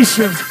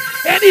tribulations.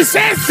 And he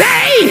says,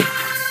 they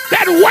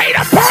that wait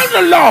upon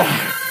the Lord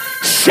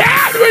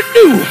shall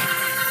renew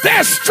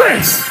their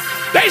strength.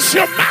 They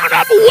shall mount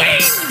up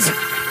wings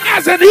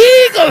as an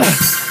eagle.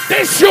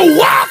 They shall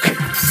walk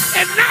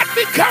and not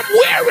become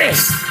weary.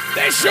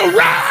 They shall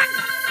run.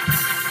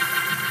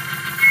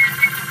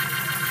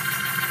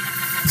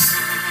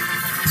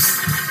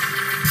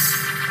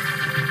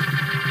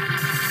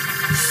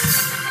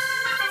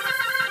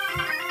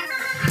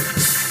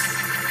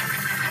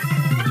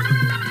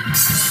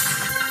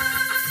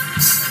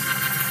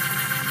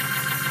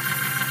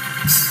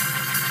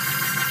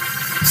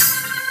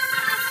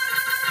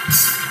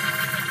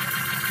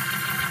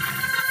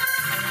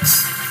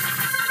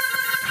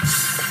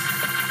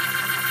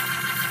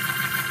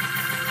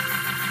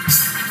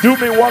 Do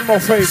me one more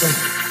favor.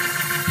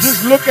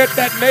 Just look at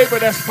that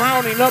neighbor that's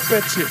frowning up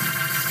at you.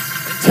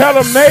 And tell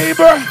them,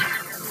 neighbor,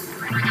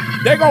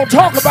 they're going to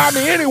talk about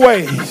me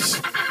anyways.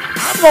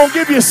 I'm going to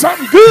give you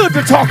something good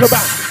to talk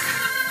about.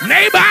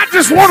 Neighbor, I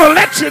just want to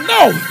let you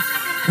know,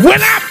 when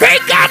I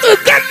think of the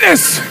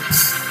goodness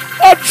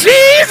of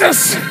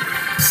Jesus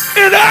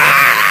and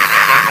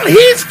all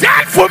he's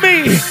done for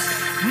me,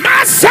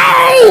 my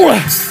soul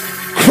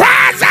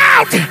cries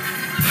out,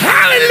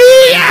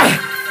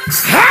 hallelujah.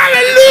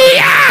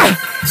 Hallelujah!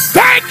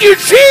 Thank you,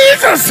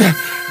 Jesus.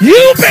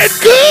 You've been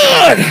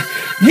good.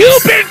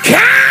 You've been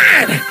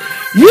kind.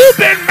 You've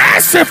been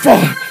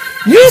merciful.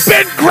 You've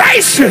been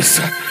gracious.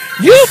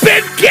 You've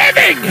been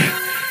giving.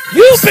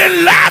 You've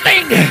been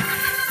loving.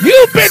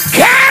 You've been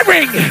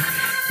caring.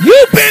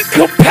 You've been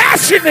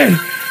compassionate.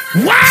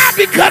 Why?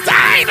 Because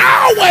I ain't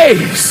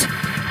always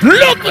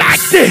looked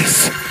like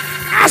this.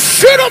 I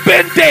should have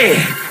been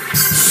dead,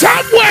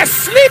 somewhere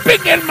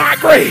sleeping in my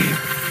grave.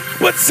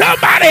 But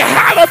somebody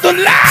holler the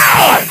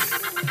Lord,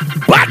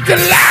 but the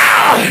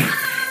Lord,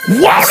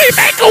 won't he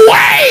make a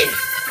way?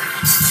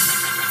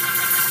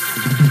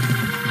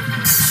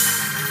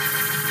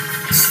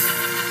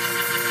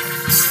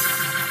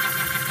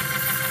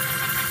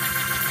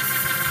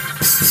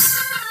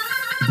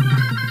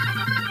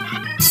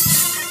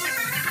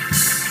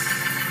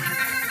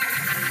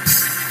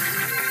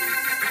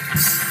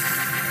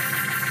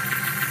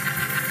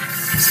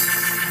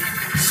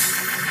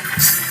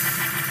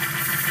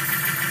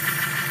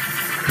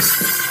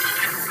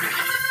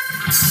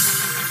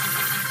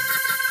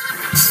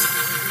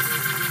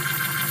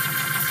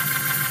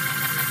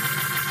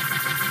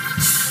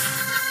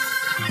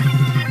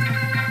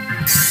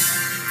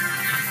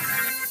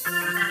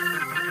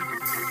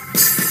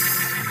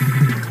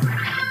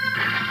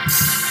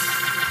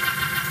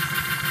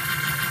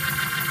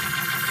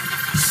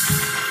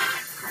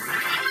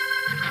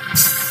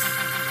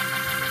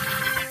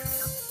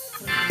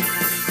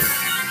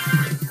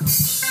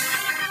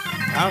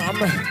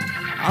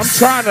 I'm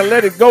trying to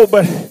let it go,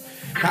 but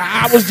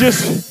I was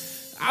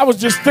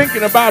just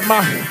thinking about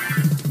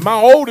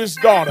my oldest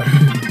daughter.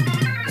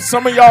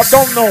 Some of y'all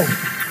don't know,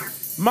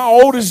 my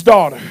oldest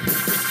daughter,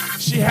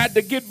 she had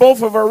to get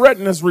both of her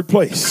retinas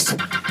replaced.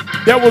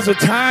 There was a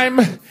time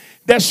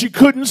that she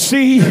couldn't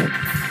see,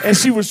 and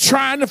she was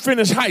trying to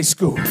finish high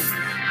school.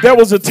 There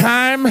was a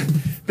time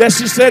that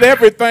she said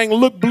everything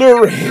looked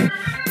blurry.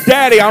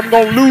 Daddy, I'm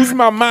going to lose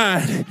my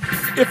mind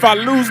if I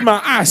lose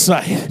my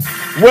eyesight.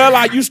 Well,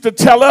 I used to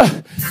tell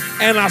her,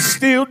 and I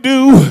still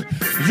do,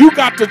 you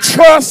got to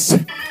trust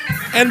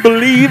and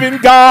believe in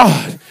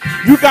God.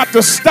 You got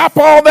to stop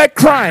all that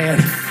crying,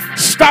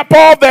 stop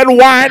all that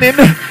whining,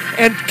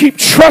 and keep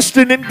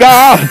trusting in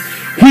God.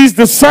 He's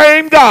the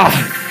same God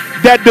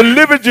that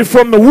delivered you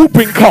from the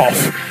whooping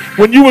cough.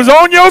 When you was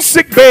on your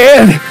sick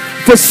bed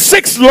for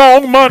 6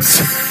 long months,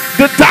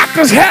 the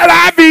doctors had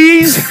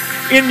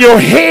IVs in your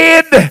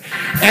head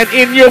and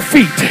in your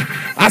feet.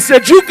 I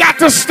said, you got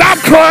to stop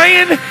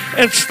crying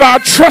and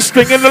start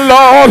trusting in the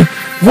Lord.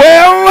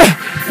 Well,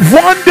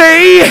 one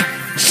day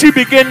she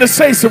began to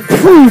say some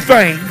cruel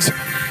things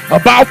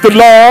about the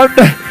Lord.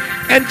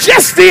 And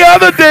just the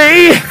other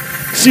day,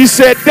 she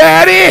said,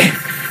 Daddy,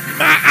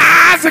 my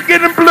eyes are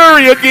getting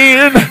blurry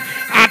again.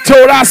 I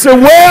told her, I said,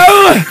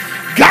 well,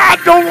 God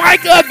don't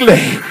like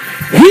ugly.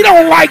 He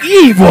don't like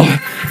evil.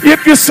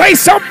 If you say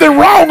something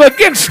wrong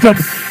against him,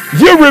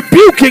 you're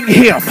rebuking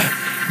him.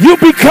 You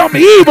become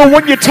evil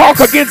when you talk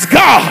against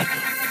God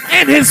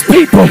and his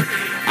people.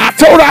 I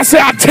told her, I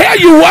said, I tell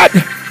you what.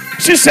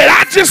 She said,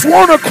 I just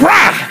want to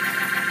cry.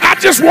 I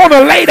just want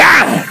to lay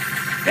down.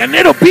 And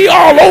it'll be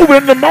all over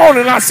in the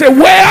morning. I said,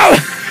 well,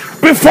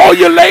 before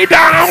you lay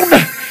down,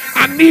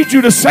 I need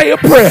you to say a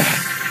prayer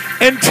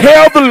and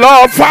tell the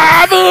Lord,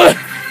 Father,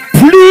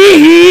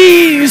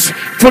 please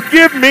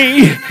forgive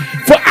me,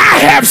 for I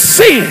have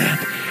sinned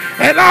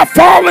and I've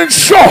fallen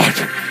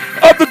short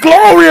of the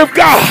glory of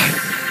God.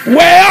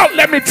 Well,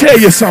 let me tell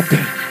you something.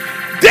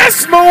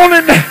 This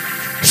morning,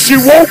 she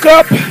woke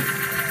up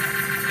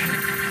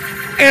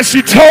and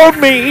she told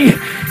me,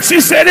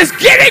 she said, it's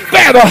getting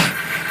better.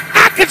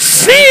 I can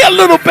see a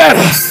little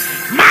better.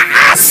 My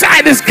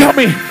eyesight is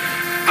coming.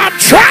 I'm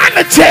trying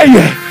to tell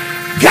you,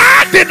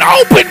 God didn't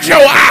open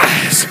your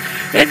eyes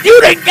and you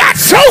done got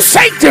so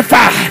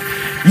sanctified.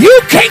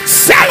 You can't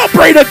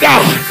celebrate a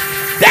God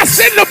that's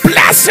in the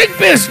blessing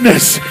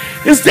business.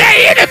 Is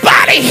there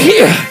anybody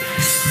here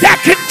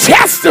that can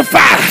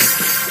testify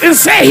and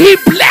say, he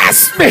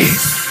blessed me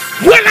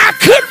when I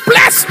couldn't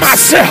bless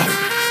myself?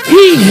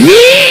 He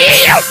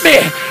healed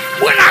me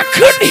when I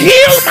couldn't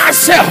heal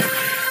myself.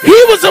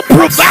 He was a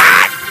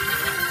provider.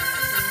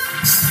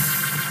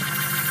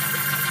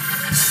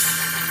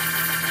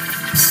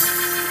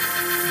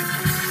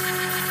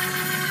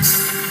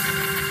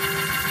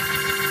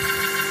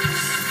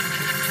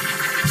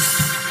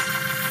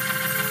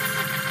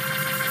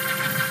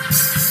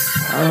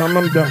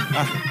 I'm done.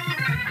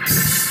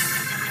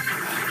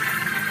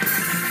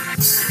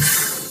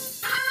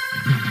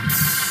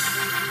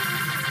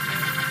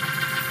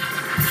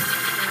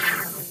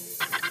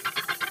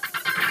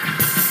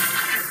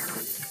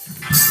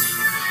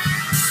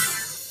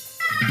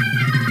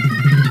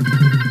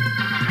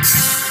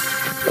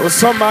 There was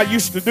something I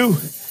used to do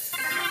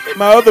in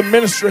my other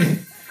ministry.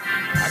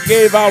 I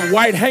gave out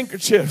white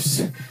handkerchiefs,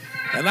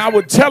 and I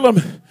would tell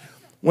them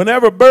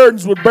whenever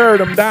burdens would bear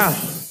them down,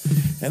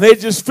 and they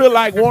just feel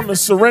like wanting to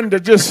surrender,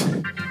 just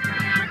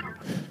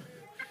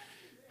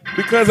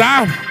because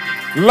I'm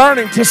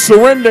learning to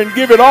surrender and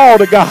give it all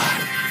to God.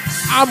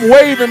 I'm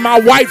waving my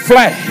white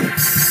flag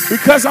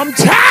because I'm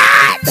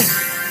tired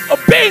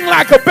of being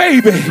like a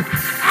baby.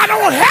 I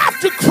don't have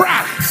to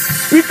cry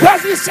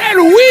because he said,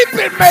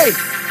 weeping may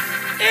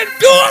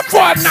endure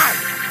for a night,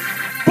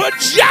 but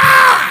joy,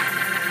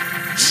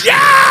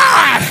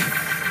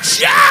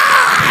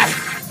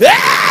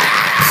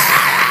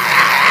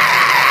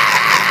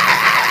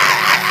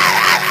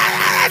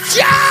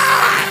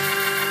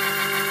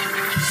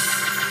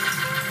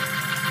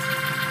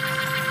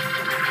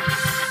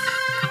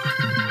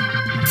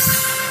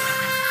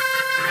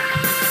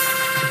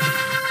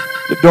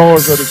 the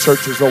doors of the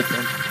church is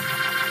open.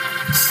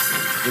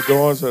 The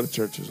doors of the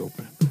church is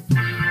open.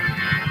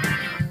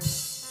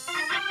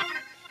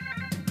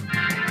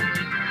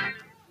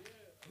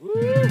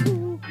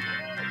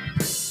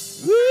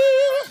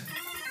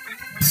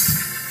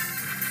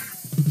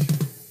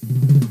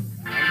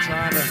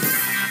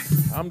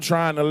 I'm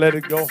trying to let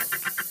it go.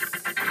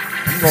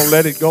 I'm going to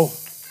let it go.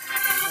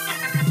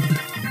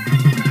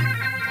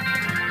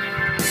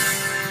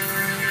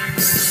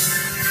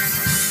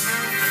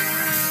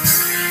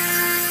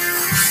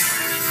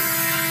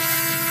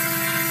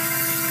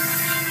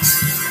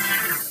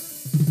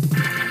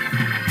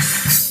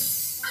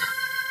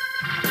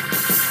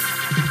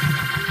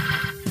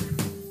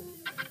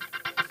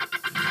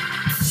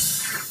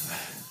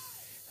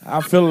 I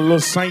feel a little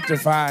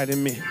sanctified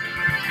in me.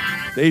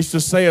 They used to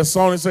say a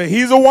song and say,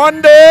 he's a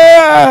wonder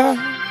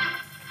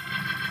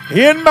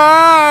in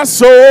my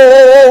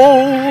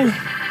soul.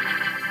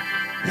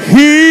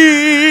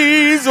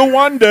 He's a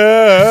wonder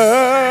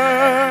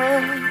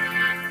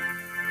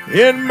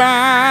in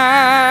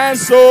my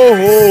soul.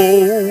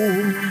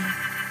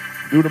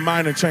 Do the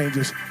minor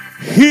changes.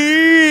 He's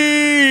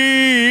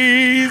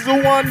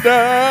a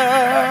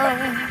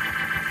wonder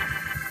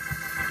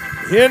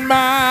in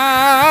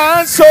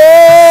my soul.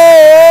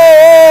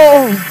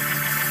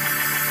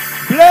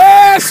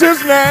 Bless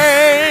his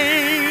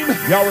name.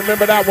 Y'all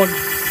remember that one?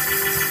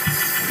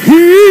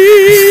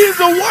 He's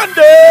a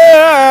wonder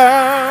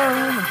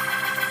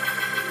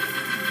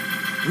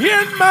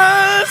in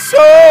my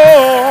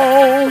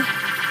soul.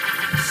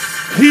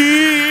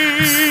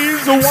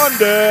 He's a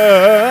wonder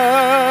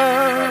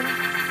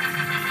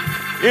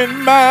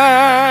in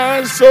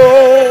my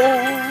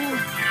soul.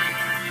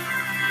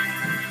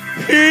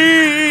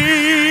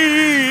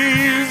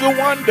 He's a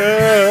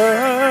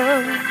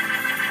wonder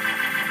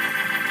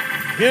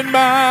in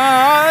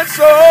my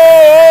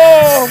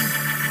soul.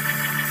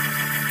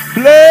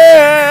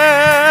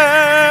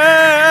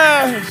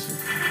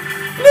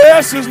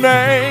 Bless his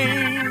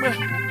name.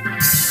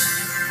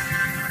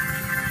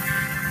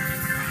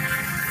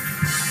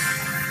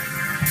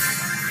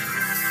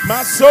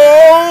 My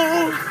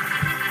soul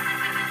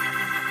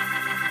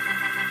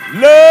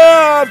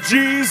love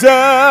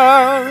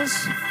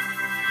Jesus.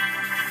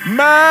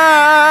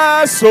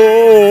 My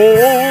soul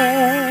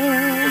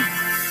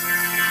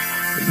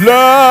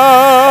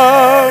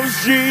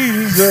loves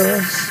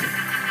Jesus.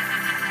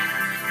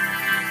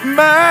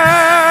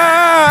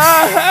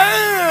 My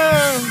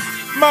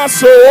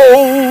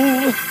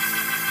soul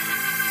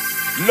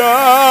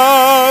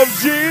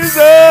loves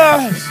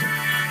Jesus.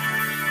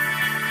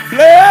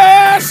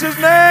 Bless his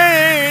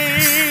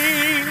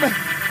name.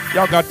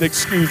 Y'all got to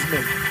excuse me.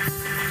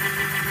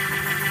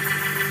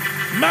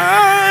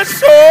 My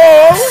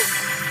soul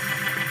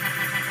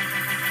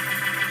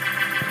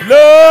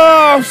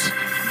loves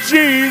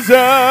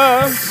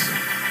Jesus.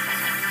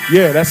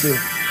 Yeah, that's it.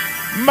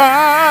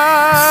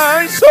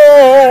 My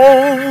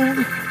soul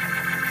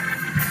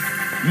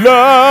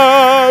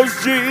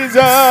loves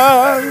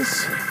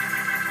Jesus.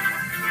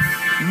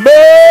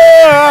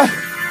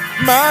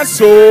 My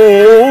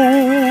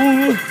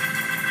soul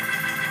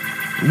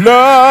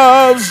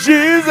loves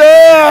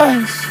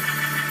Jesus.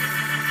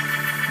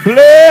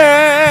 Bless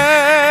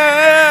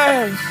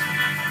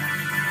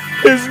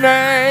his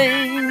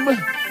name.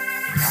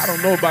 I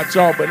don't know about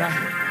y'all, but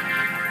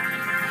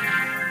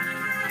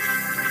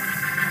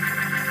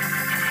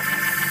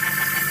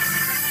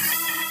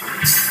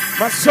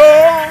my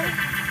soul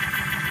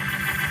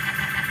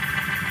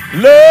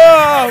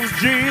loves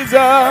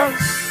Jesus.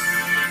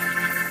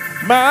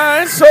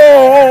 My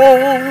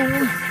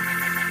soul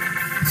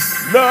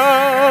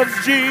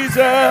loves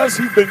Jesus.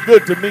 He's been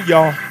good to me,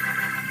 y'all.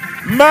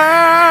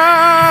 My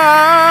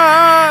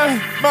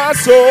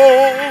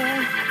soul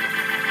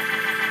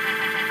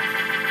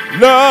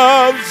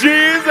loves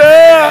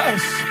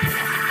Jesus.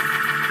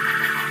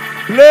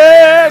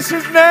 Bless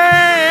his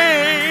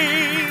name.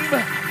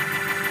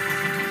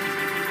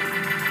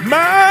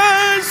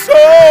 My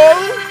soul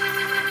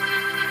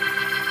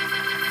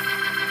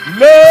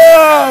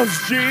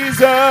loves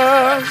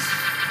Jesus.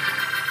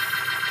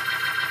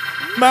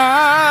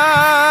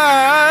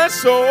 My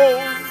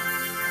soul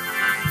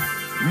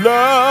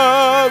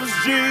loves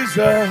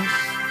Jesus.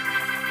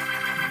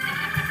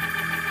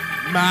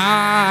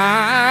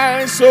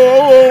 My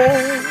soul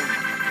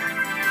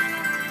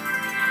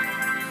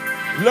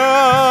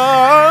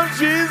loves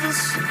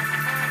Jesus.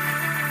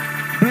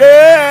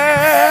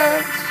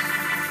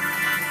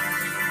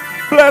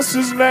 Bless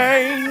his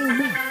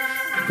name.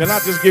 Can I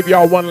just give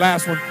y'all one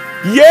last one?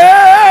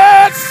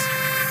 Yes.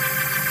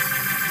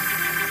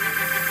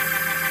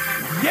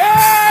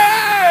 Yes.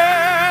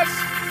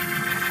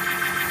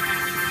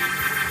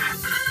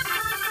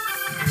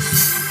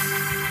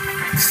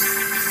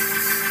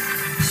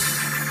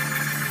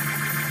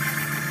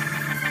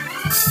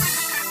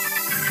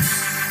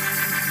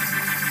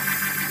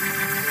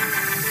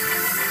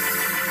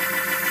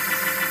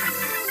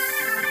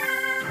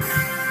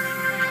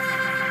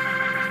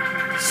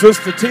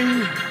 Sister T,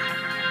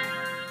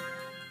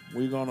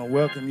 we're going to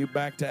welcome you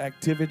back to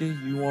activity.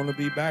 You want to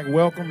be back?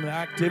 Welcome to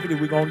activity.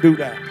 We're going to do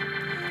that.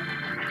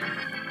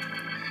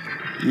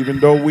 Even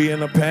though we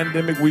in a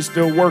pandemic, we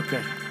still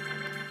working.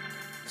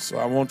 So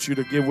I want you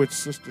to get with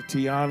Sister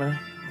Tiana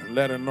and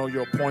let her know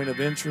your point of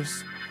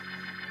interest.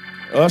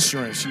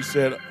 Ushering, she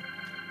said,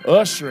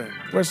 ushering.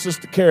 Where's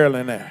Sister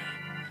Carolyn at?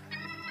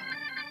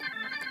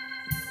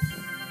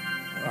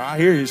 I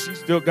hear you. She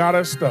still got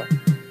her stuff.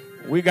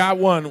 We got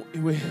one.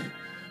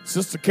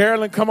 Sister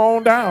Carolyn, come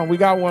on down. We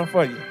got one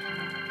for you.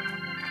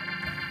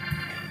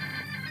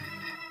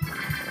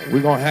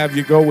 We're going to have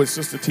you go with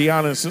Sister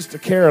Tiana and Sister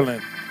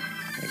Carolyn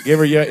and give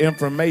her your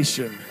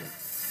information.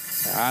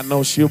 I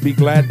know she'll be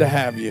glad to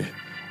have you.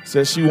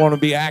 Says she want to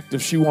be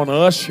active. She want to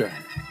usher.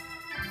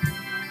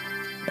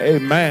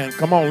 Amen.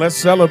 Come on, let's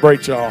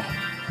celebrate, y'all.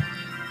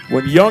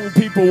 When young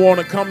people want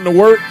to come to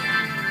work,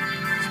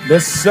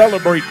 let's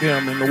celebrate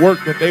them and the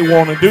work that they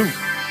want to do.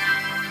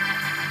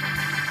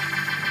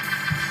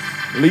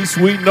 At least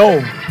we know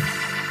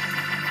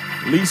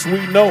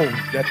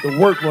that the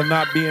work will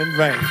not be in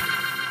vain.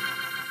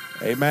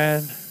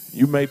 Amen.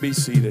 You may be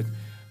seated.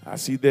 I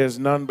see there's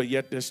none, but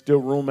yet there's still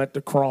room at the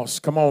cross.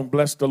 Come on,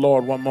 bless the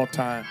Lord one more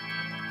time.